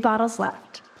 only 3 bottles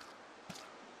left.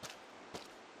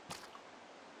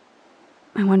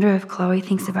 I wonder if Chloe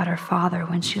thinks about her father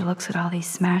when she looks at all these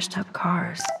smashed up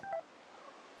cars.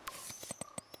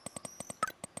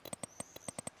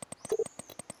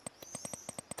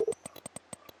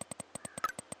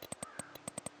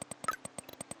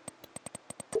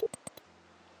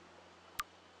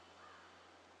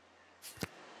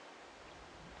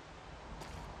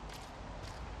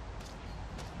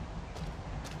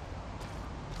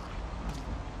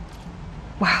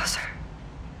 Wowzer.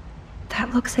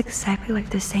 That looks exactly like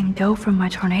the same doe from my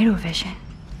tornado vision.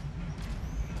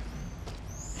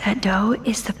 That doe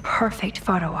is the perfect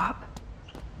photo op.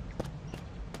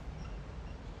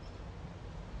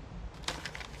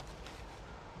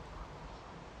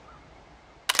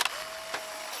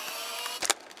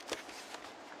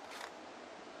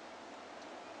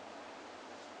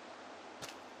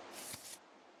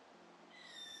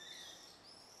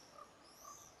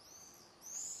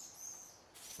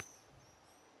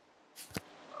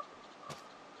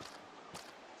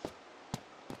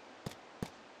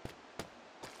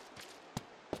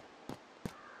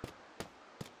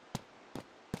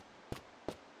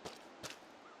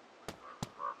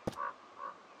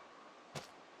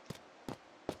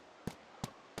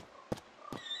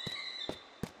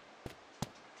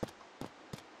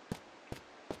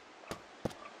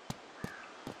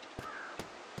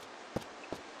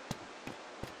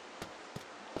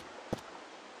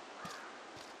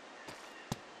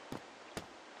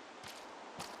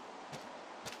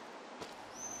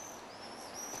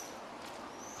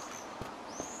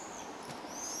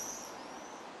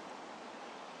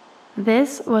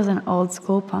 This was an old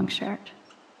school punk shirt.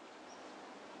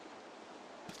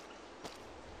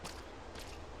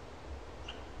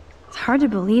 It's hard to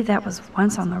believe that was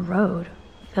once on the road,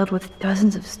 filled with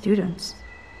dozens of students.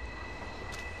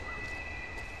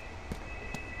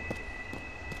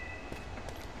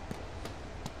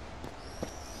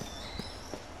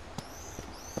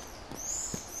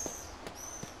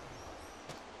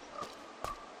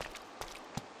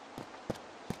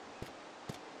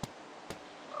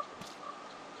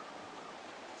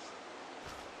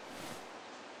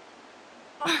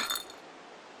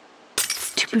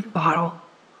 Stupid bottle.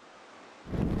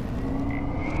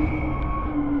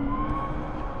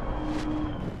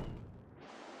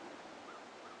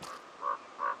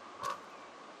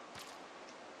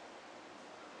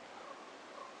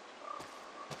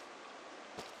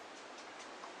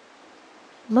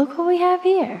 Look what we have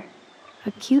here.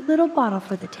 A cute little bottle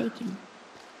for the taking.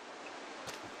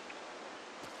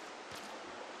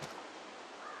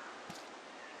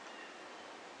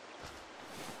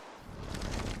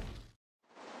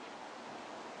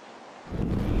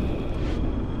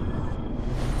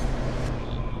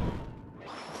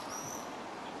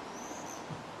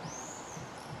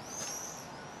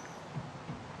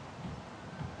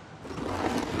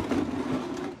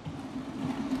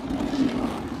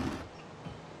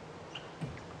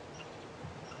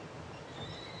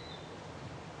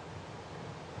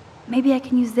 Maybe I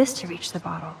can use this to reach the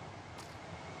bottle.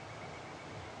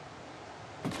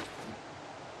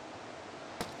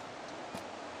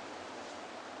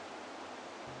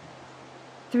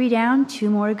 Three down, two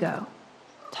more to go.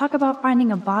 Talk about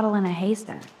finding a bottle in a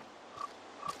haystack.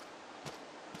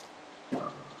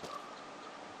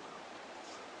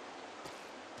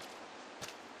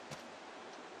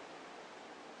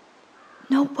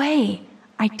 No way!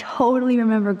 I totally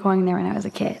remember going there when I was a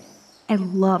kid. I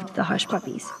loved the Hush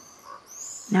Puppies.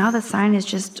 Now the sign is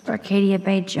just Arcadia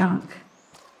Bay junk.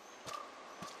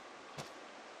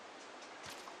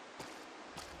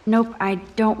 Nope, I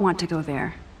don't want to go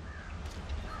there.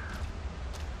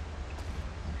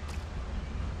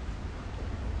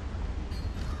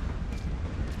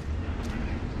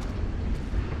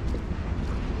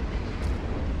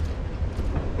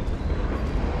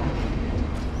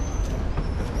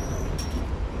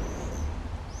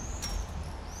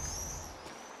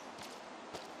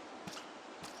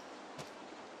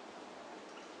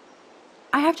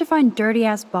 I have to find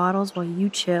dirty-ass bottles while you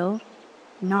chill?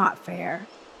 Not fair.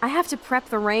 I have to prep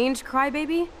the range,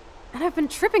 crybaby. And I've been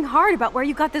tripping hard about where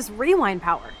you got this rewind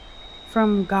power.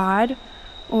 From God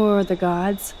or the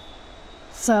gods.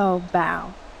 So,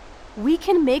 bow. We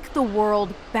can make the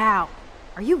world bow.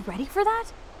 Are you ready for that?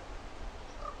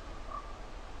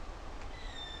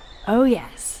 Oh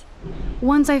yes.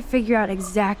 Once I figure out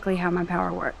exactly how my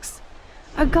power works.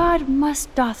 A god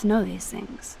must doth know these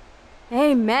things.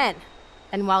 Amen.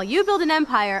 And while you build an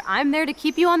empire, I'm there to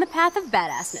keep you on the path of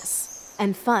badassness.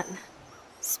 And fun.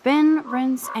 Spin,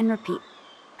 rinse, and repeat.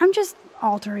 I'm just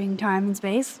altering time and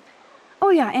space. Oh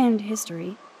yeah, and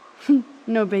history.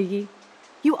 No biggie.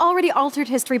 You already altered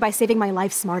history by saving my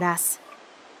life, smartass.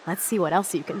 Let's see what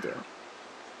else you can do.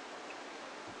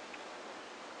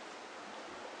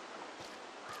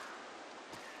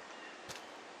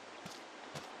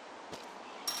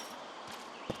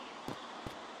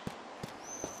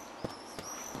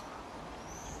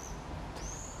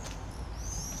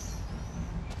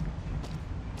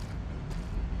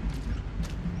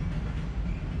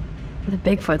 The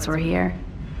Bigfoots were here.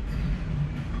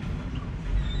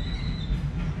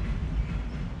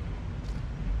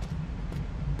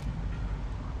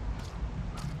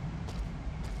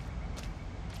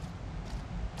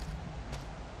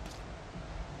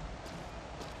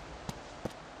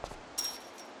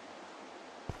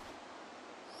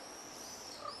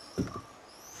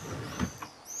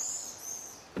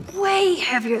 Way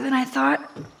heavier than I thought.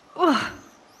 Ugh.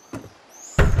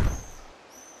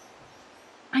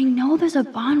 I know there's a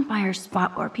bonfire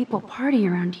spot where people party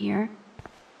around here.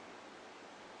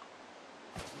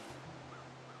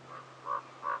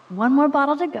 One more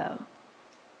bottle to go.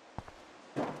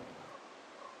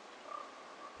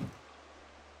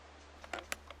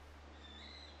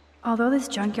 Although this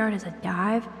junkyard is a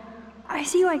dive, I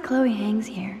see why Chloe hangs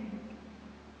here.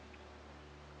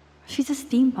 She's a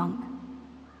steampunk.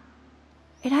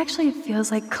 It actually feels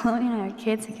like Chloe and I are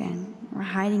kids again. We're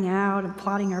hiding out and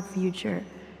plotting our future.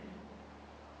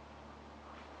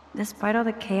 Despite all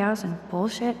the chaos and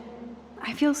bullshit,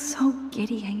 I feel so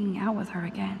giddy hanging out with her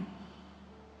again.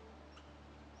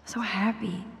 So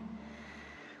happy.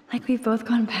 Like we've both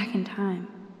gone back in time.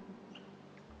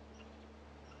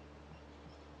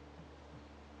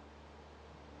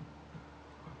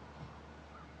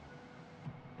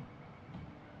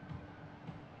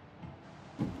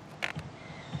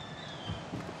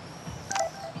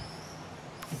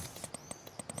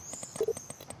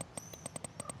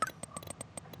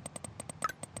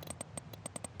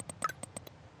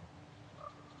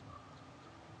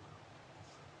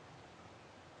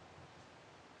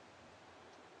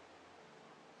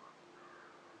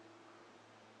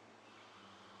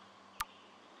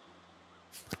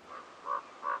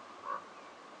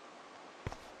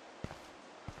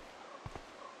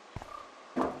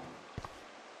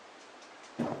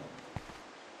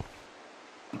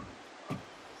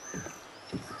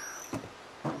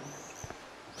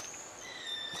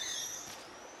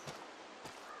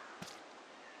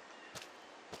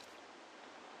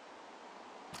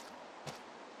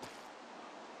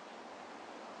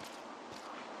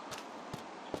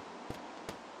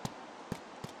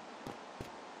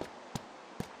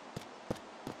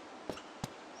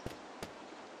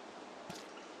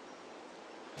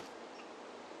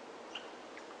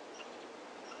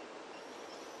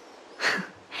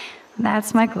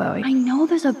 That's my Chloe. I know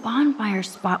there's a bonfire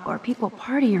spot where people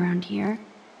party around here.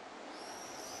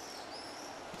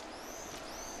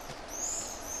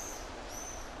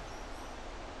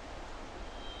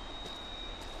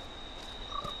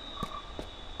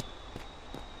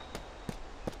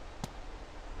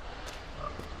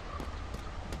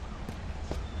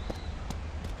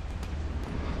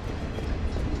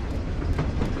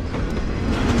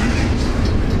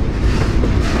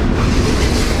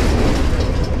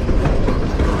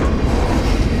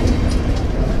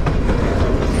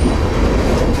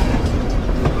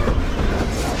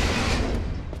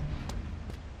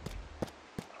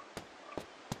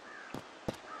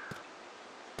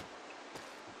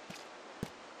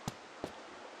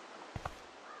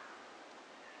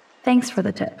 Thanks for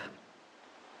the tip.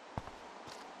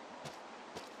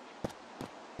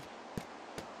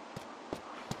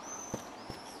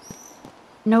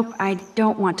 Nope, I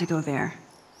don't want to go there.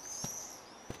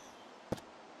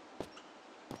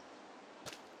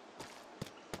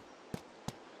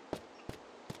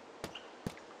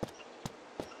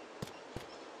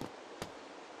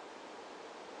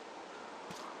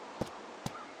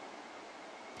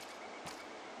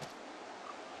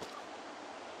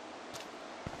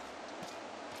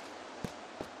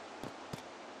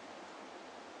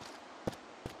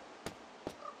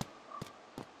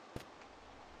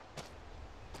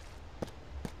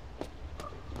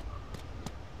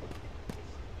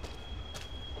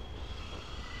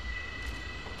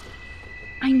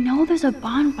 I know there's a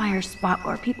bonfire spot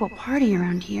where people party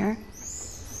around here.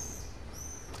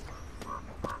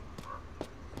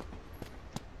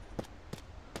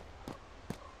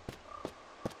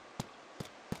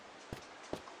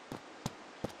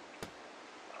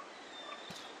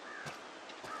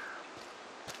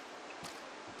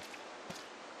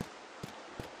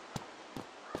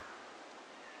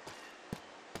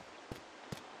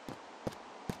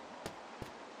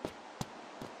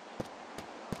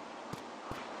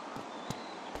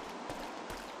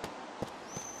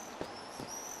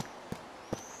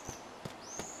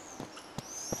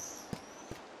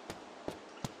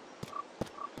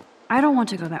 I don't want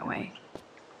to go that way.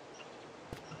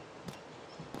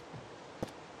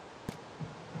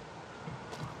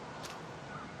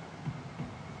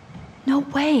 No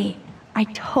way! I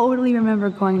totally remember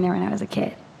going there when I was a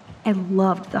kid. I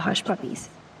loved the Hush Puppies.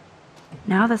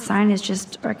 Now the sign is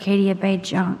just Arcadia Bay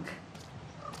junk.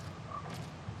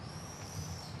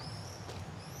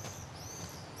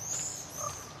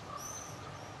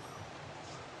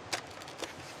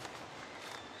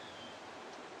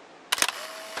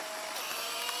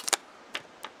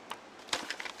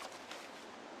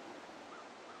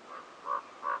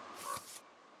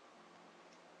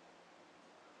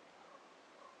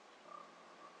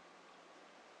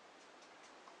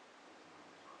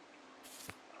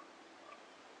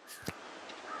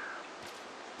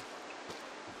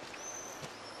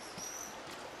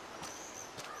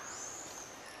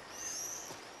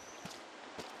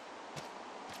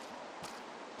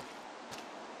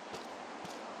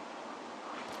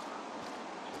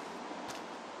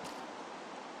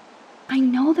 I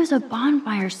know there's a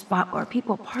bonfire spot where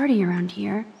people party around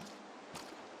here.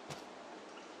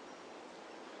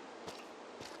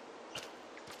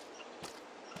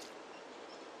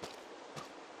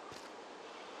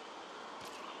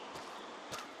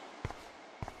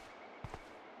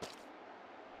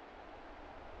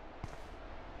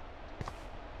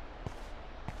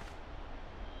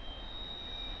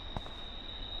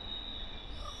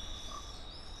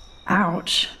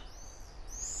 Ouch.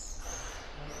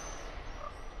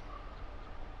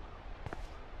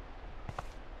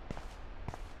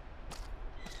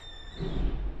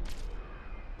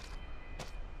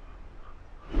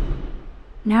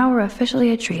 Now we're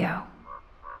officially a trio.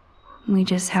 We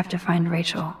just have to find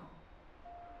Rachel.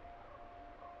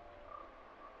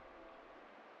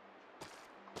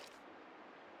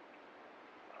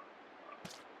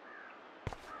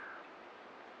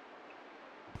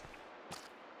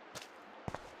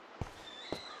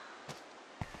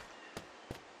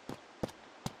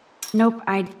 Nope,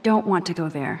 I don't want to go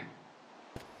there.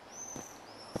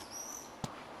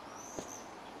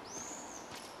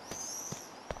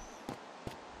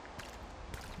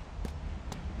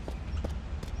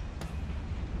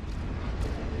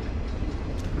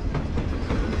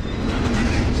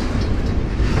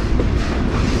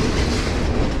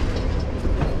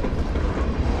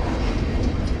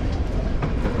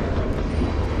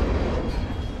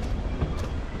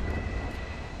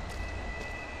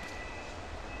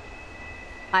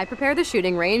 I prepare the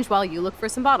shooting range while you look for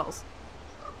some bottles.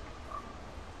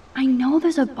 I know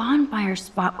there's a bonfire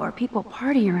spot where people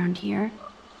party around here.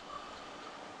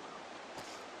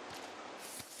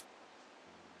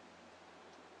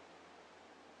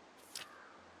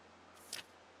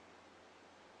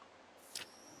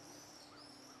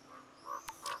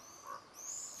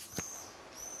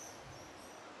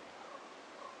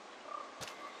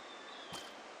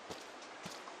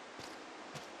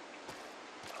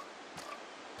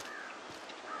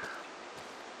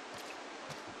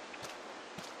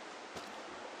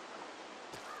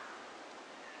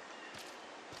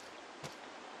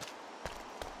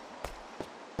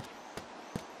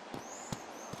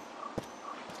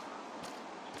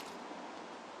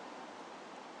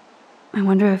 I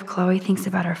wonder if Chloe thinks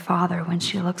about her father when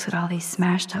she looks at all these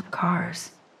smashed up cars.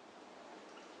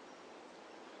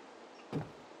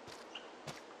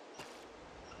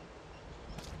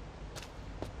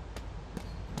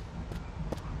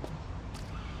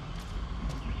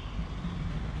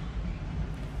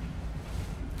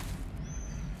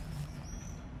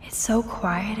 It's so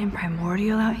quiet and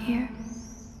primordial out here.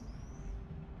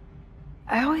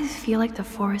 I always feel like the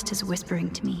forest is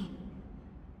whispering to me.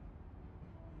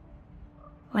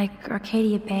 Like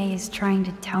Arcadia Bay is trying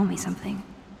to tell me something.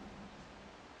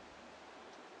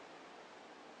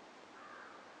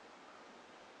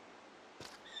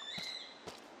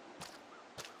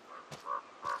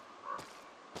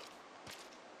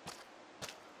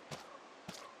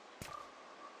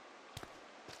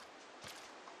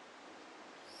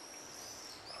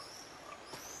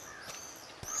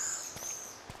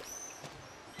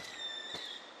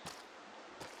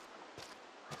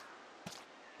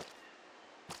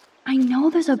 I know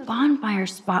there's a bonfire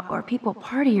spot where people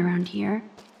party around here.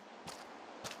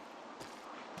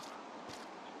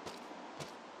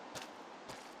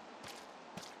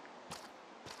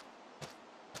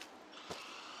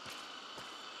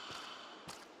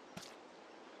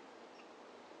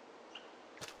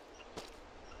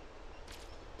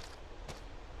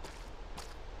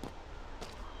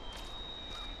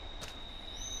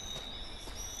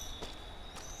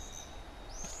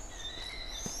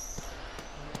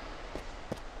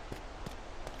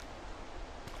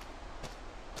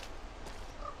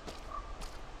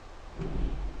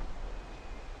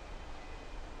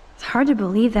 It's hard to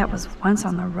believe that was once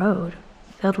on the road,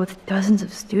 filled with dozens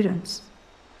of students.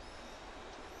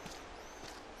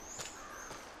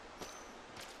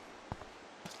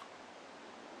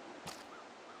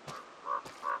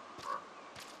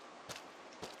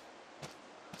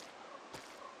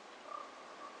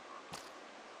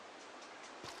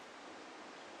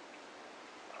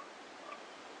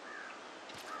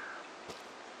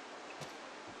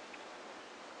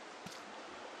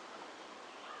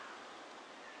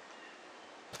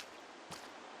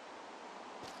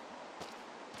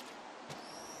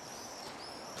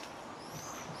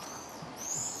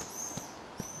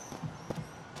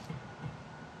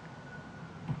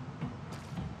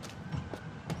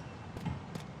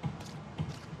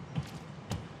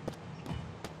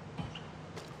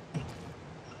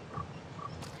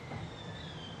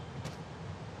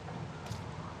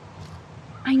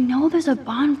 I know there's a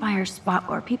bonfire spot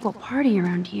where people party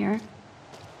around here.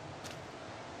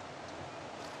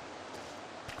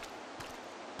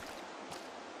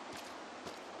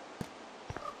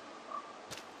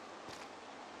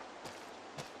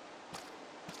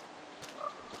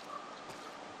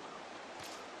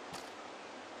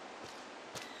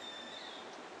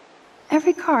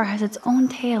 Every car has its own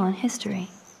tale and history.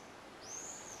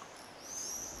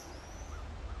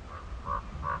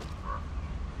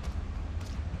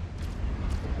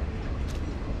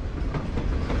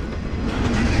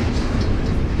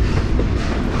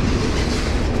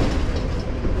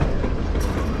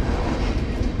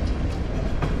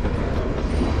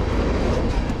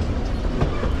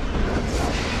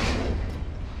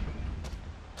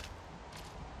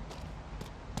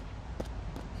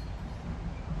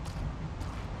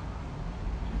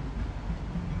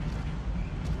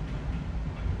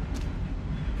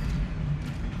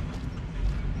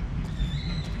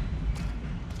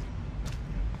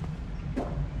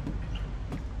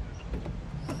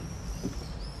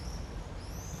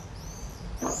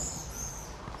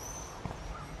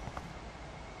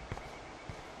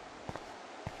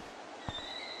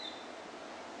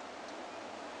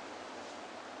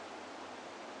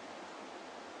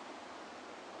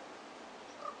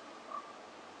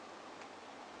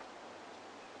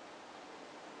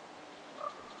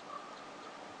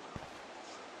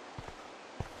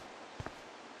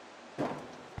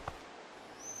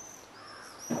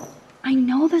 I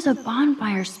know there's a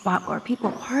bonfire spot where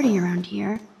people party around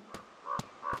here.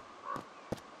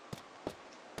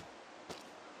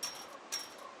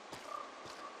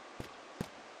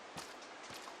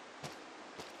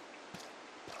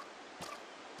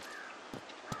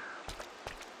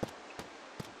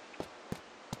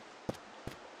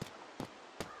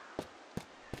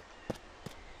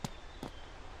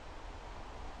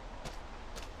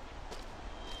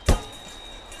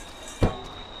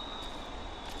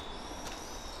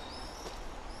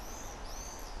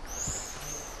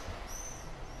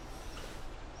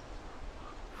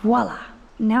 Voila!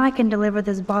 Now I can deliver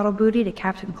this bottle booty to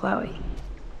Captain Chloe.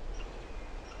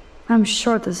 I'm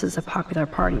sure this is a popular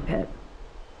party pit.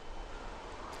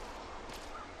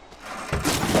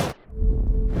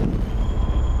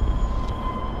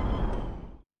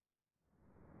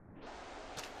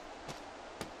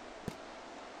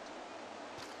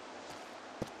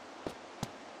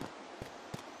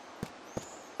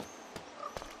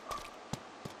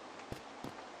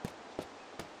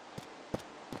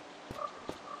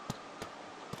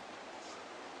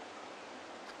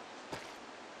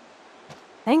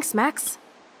 Thanks, Max.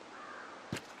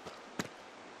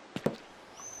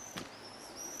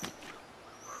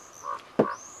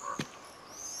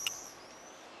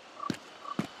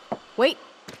 Wait,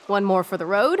 one more for the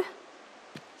road.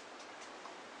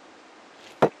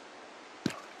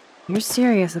 You're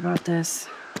serious about this?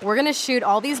 We're gonna shoot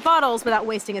all these bottles without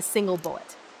wasting a single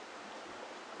bullet.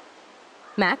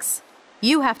 Max,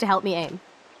 you have to help me aim.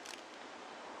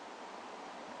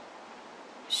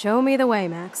 Show me the way,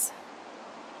 Max.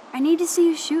 I need to see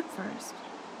you shoot first.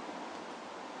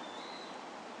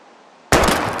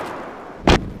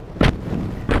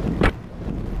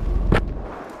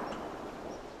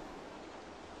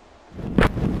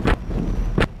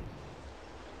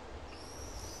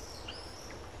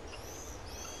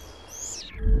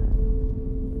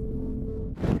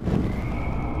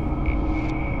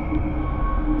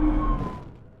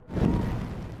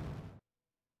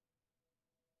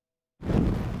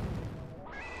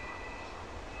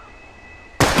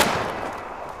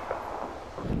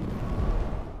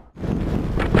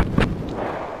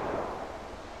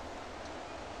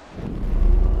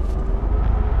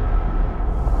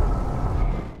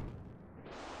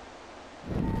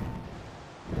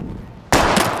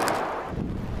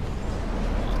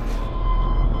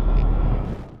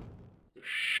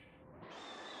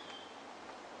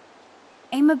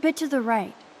 Aim a bit to the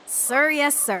right. Sir,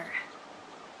 yes, sir.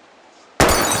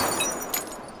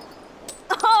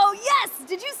 Oh, yes!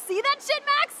 Did you see that shit,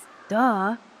 Max?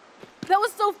 Duh. That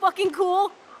was so fucking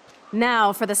cool!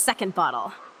 Now for the second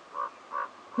bottle.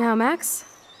 Now, Max,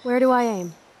 where do I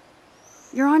aim?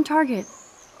 You're on target.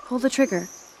 Pull the trigger.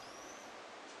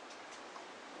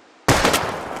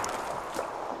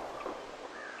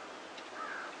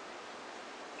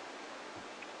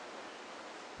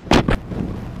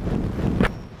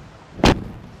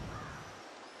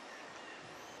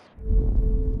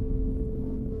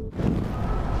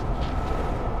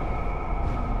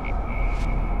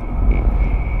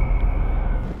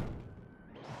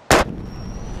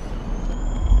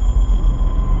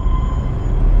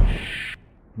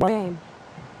 Aim.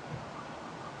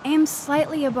 Aim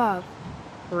slightly above.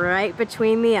 Right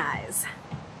between the eyes.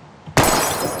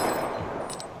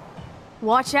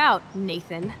 Watch out,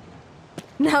 Nathan.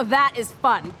 Now that is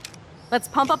fun. Let's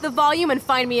pump up the volume and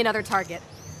find me another target.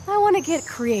 I want to get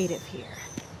creative here.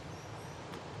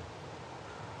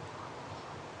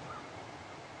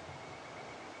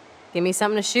 Give me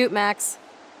something to shoot, Max.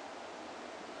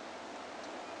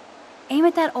 Aim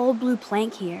at that old blue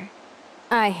plank here.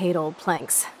 I hate old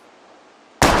planks.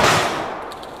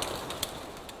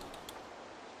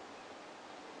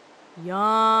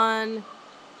 Yawn.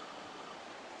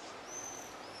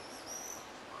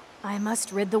 I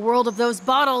must rid the world of those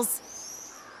bottles.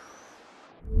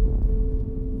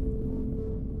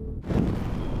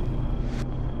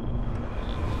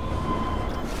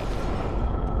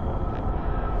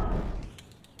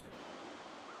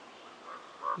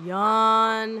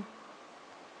 Yawn.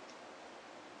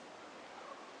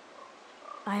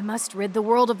 I must rid the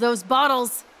world of those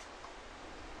bottles.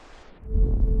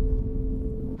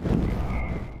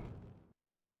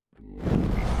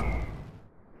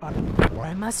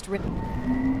 I must rid...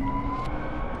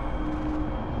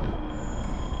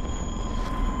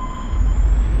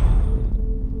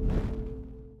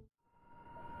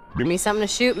 Give me something to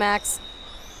shoot, Max.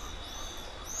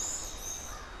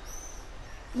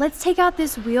 Let's take out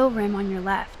this wheel rim on your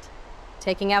left.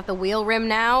 Taking out the wheel rim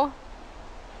now?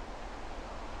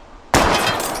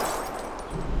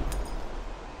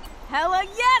 Hella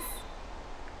yes!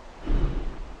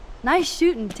 Nice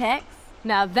shooting, Tex.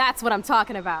 Now that's what I'm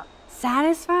talking about.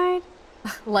 Satisfied?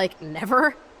 Like,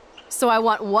 never? So I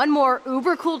want one more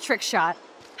uber cool trick shot.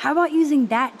 How about using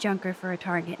that junker for a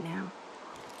target now?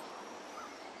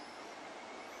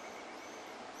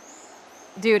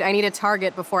 Dude, I need a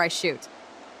target before I shoot.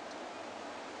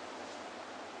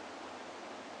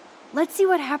 Let's see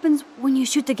what happens when you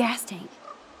shoot the gas tank.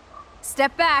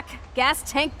 Step back, gas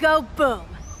tank go, boom.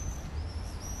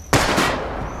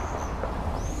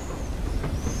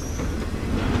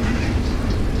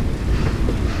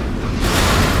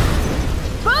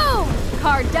 Boom!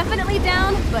 Car definitely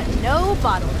down, but no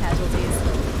bottle casualties.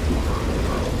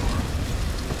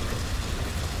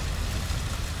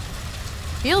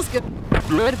 Feels good,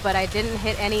 but I didn't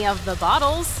hit any of the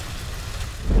bottles.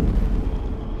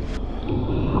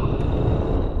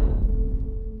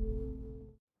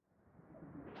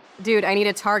 Dude, I need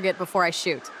a target before I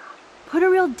shoot. Put a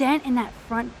real dent in that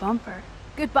front bumper.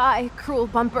 Goodbye, cruel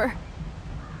bumper.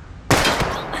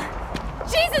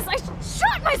 Jesus, I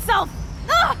shot myself!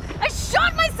 Ugh, I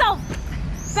shot myself!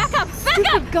 Back up, back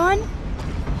up! Stupid gun!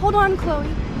 Hold on, Chloe.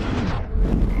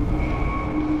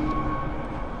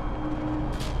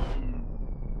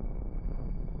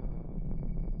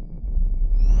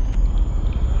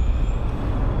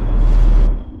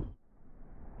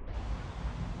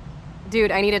 Dude,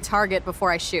 I need a target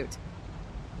before I shoot.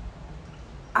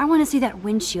 I want to see that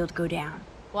windshield go down.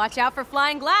 Watch out for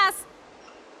flying glass!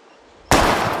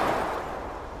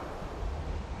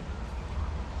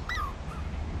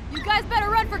 You guys better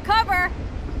run for cover!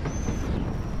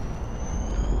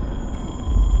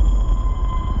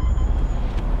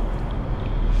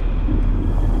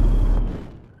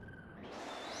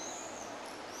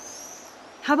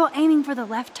 How about aiming for the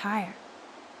left tire?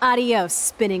 Adios,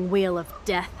 spinning wheel of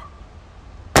death.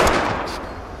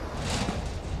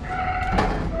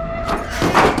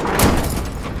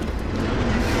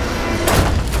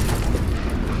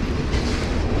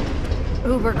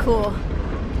 Uber cool.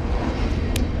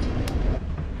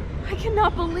 I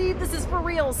cannot believe this is for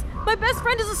reals. My best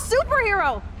friend is a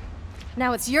superhero!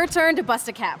 Now it's your turn to bust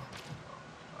a cap.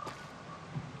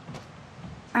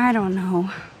 I don't know.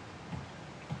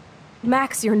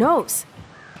 Max, your nose.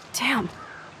 Damn.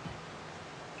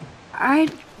 I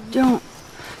don't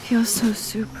feel so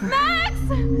super. Max!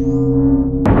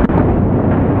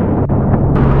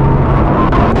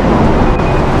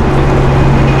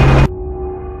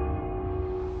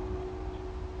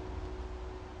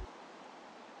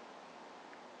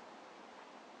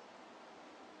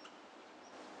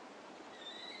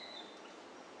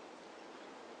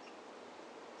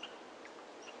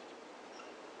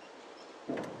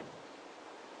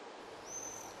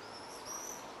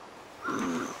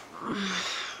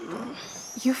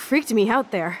 You freaked me out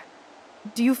there.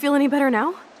 Do you feel any better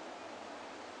now?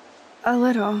 A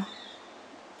little.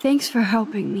 Thanks for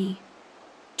helping me.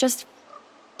 Just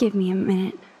give me a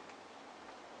minute.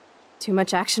 Too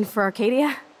much action for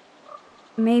Arcadia?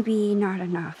 Maybe not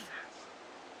enough.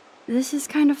 This is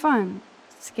kind of fun.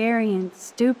 Scary and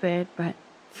stupid, but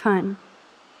fun.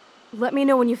 Let me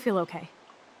know when you feel okay.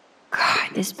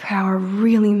 God, this power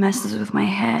really messes with my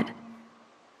head.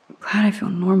 I'm glad I feel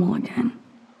normal again.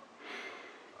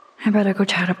 I better go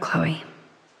chat up Chloe.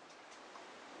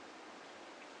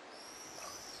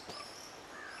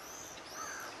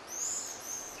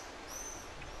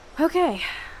 Okay.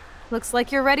 Looks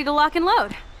like you're ready to lock and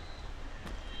load.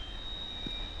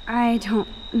 I don't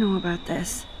know about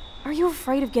this. Are you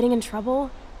afraid of getting in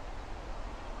trouble?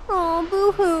 Oh,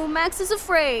 boo-hoo, Max is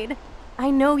afraid.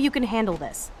 I know you can handle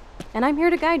this, and I'm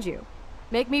here to guide you.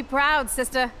 Make me proud,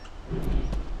 sister.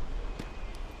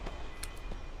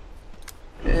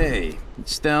 Hey,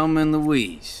 it's Thelma and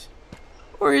Louise.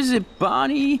 Or is it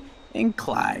Bonnie and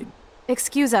Clyde?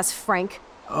 Excuse us, Frank.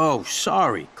 Oh,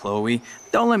 sorry, Chloe.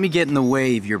 Don't let me get in the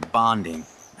way of your bonding.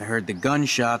 I heard the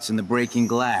gunshots and the breaking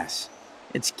glass.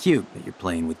 It's cute that you're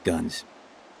playing with guns.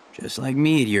 Just like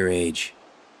me at your age.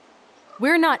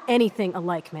 We're not anything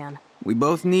alike, man. We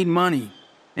both need money.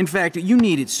 In fact, you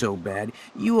need it so bad,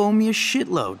 you owe me a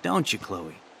shitload, don't you,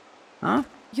 Chloe? Huh?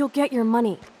 You'll get your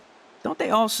money. Don't they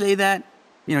all say that?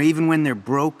 You know, even when they're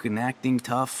broke and acting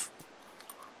tough.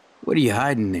 What are you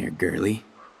hiding there, girlie?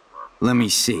 Let me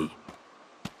see.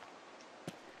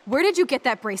 Where did you get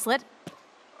that bracelet?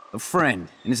 A friend,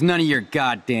 and it's none of your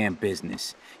goddamn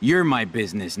business. You're my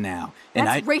business now, and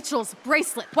That's Rachel's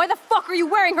bracelet. Why the fuck are you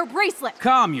wearing her bracelet?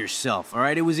 Calm yourself, all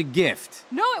right? It was a gift.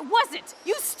 No, it wasn't.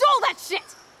 You stole that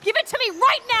shit. Give it to me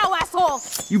right now, asshole.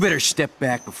 You better step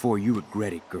back before you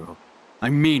regret it, girl. I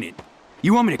mean it.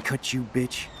 You want me to cut you,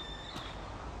 bitch?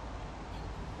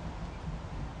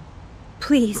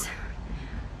 Please.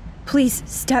 Please,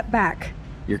 step back.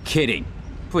 You're kidding.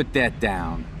 Put that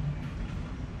down.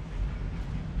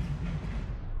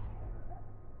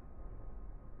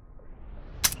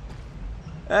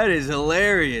 That is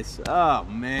hilarious. Oh,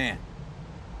 man.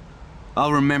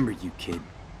 I'll remember you, kid.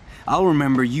 I'll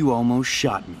remember you almost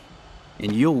shot me.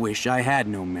 And you'll wish I had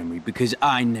no memory, because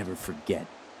I never forget.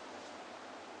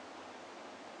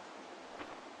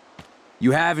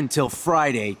 You have until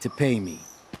Friday to pay me.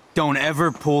 Don't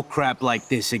ever pull crap like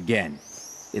this again.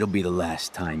 It'll be the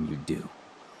last time you do.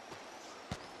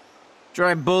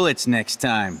 Try bullets next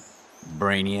time,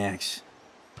 brainiacs.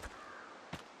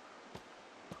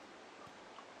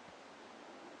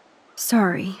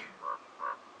 Sorry.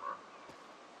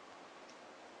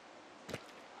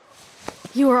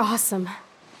 You were awesome.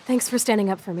 Thanks for standing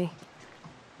up for me.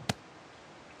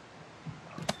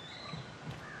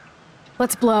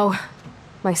 Let's blow.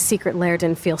 My secret lair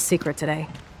didn't feel secret today.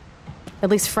 At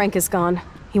least Frank is gone.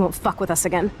 He won't fuck with us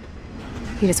again.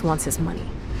 He just wants his money.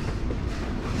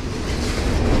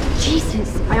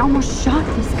 Jesus, I almost shot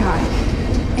this guy.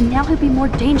 And now he'll be more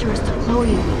dangerous to Chloe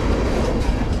and me.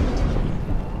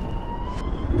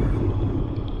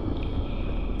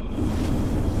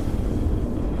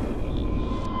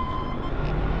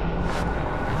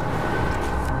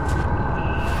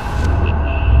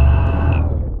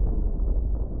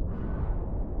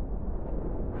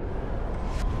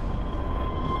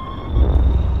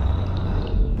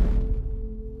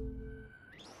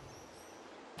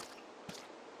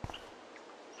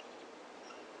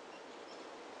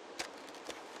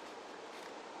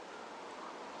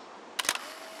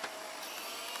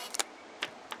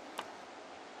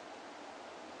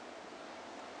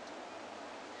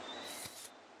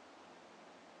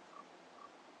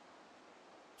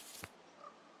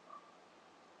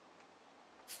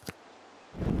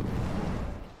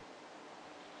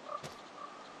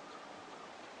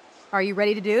 Are you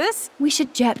ready to do this? We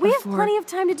should jet We have before... plenty of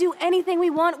time to do anything we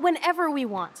want whenever we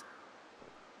want.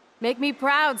 Make me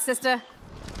proud, sister.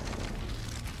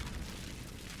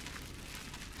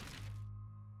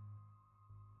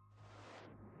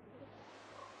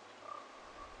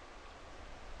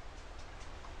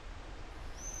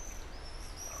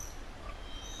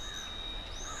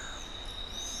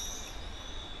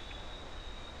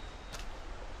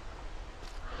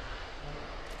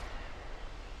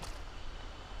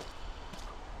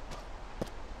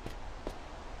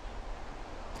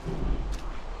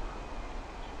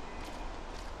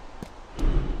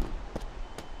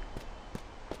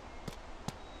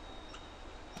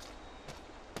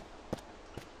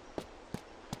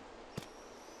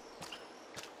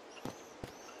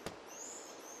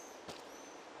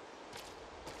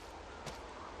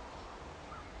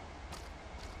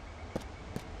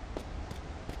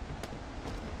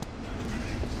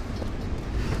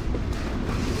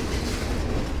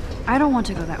 I don't want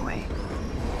to go that way.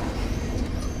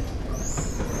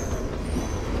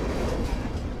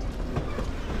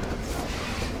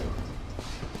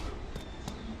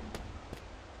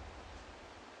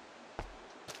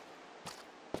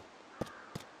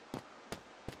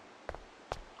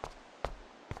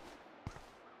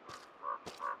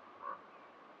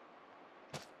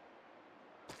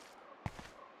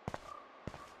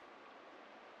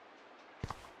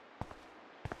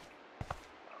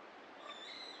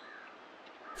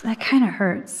 That kind of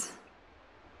hurts.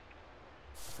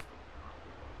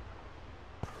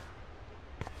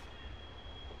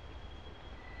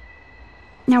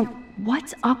 Now,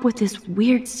 what's up with this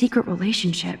weird secret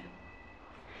relationship?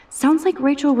 Sounds like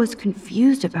Rachel was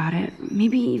confused about it,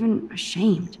 maybe even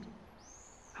ashamed.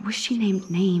 I wish she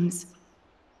named names.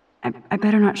 I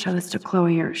better not show this to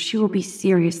Chloe or she will be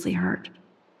seriously hurt.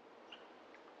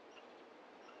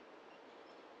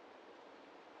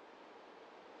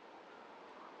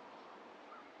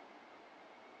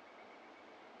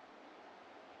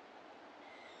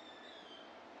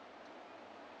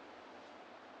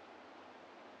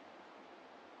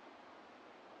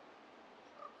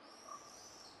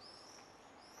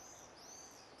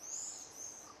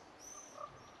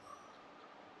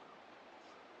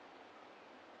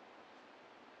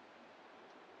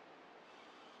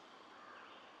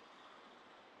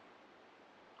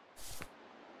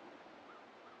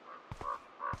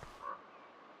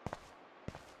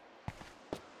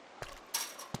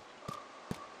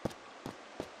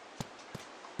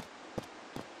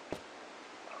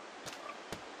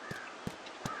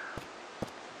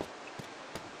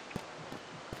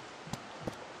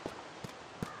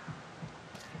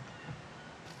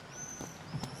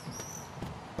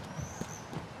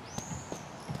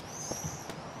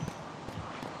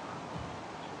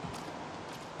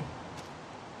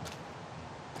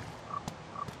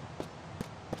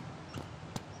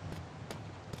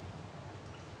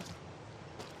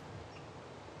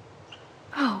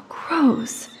 Oh,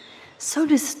 gross. So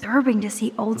disturbing to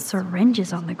see old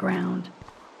syringes on the ground.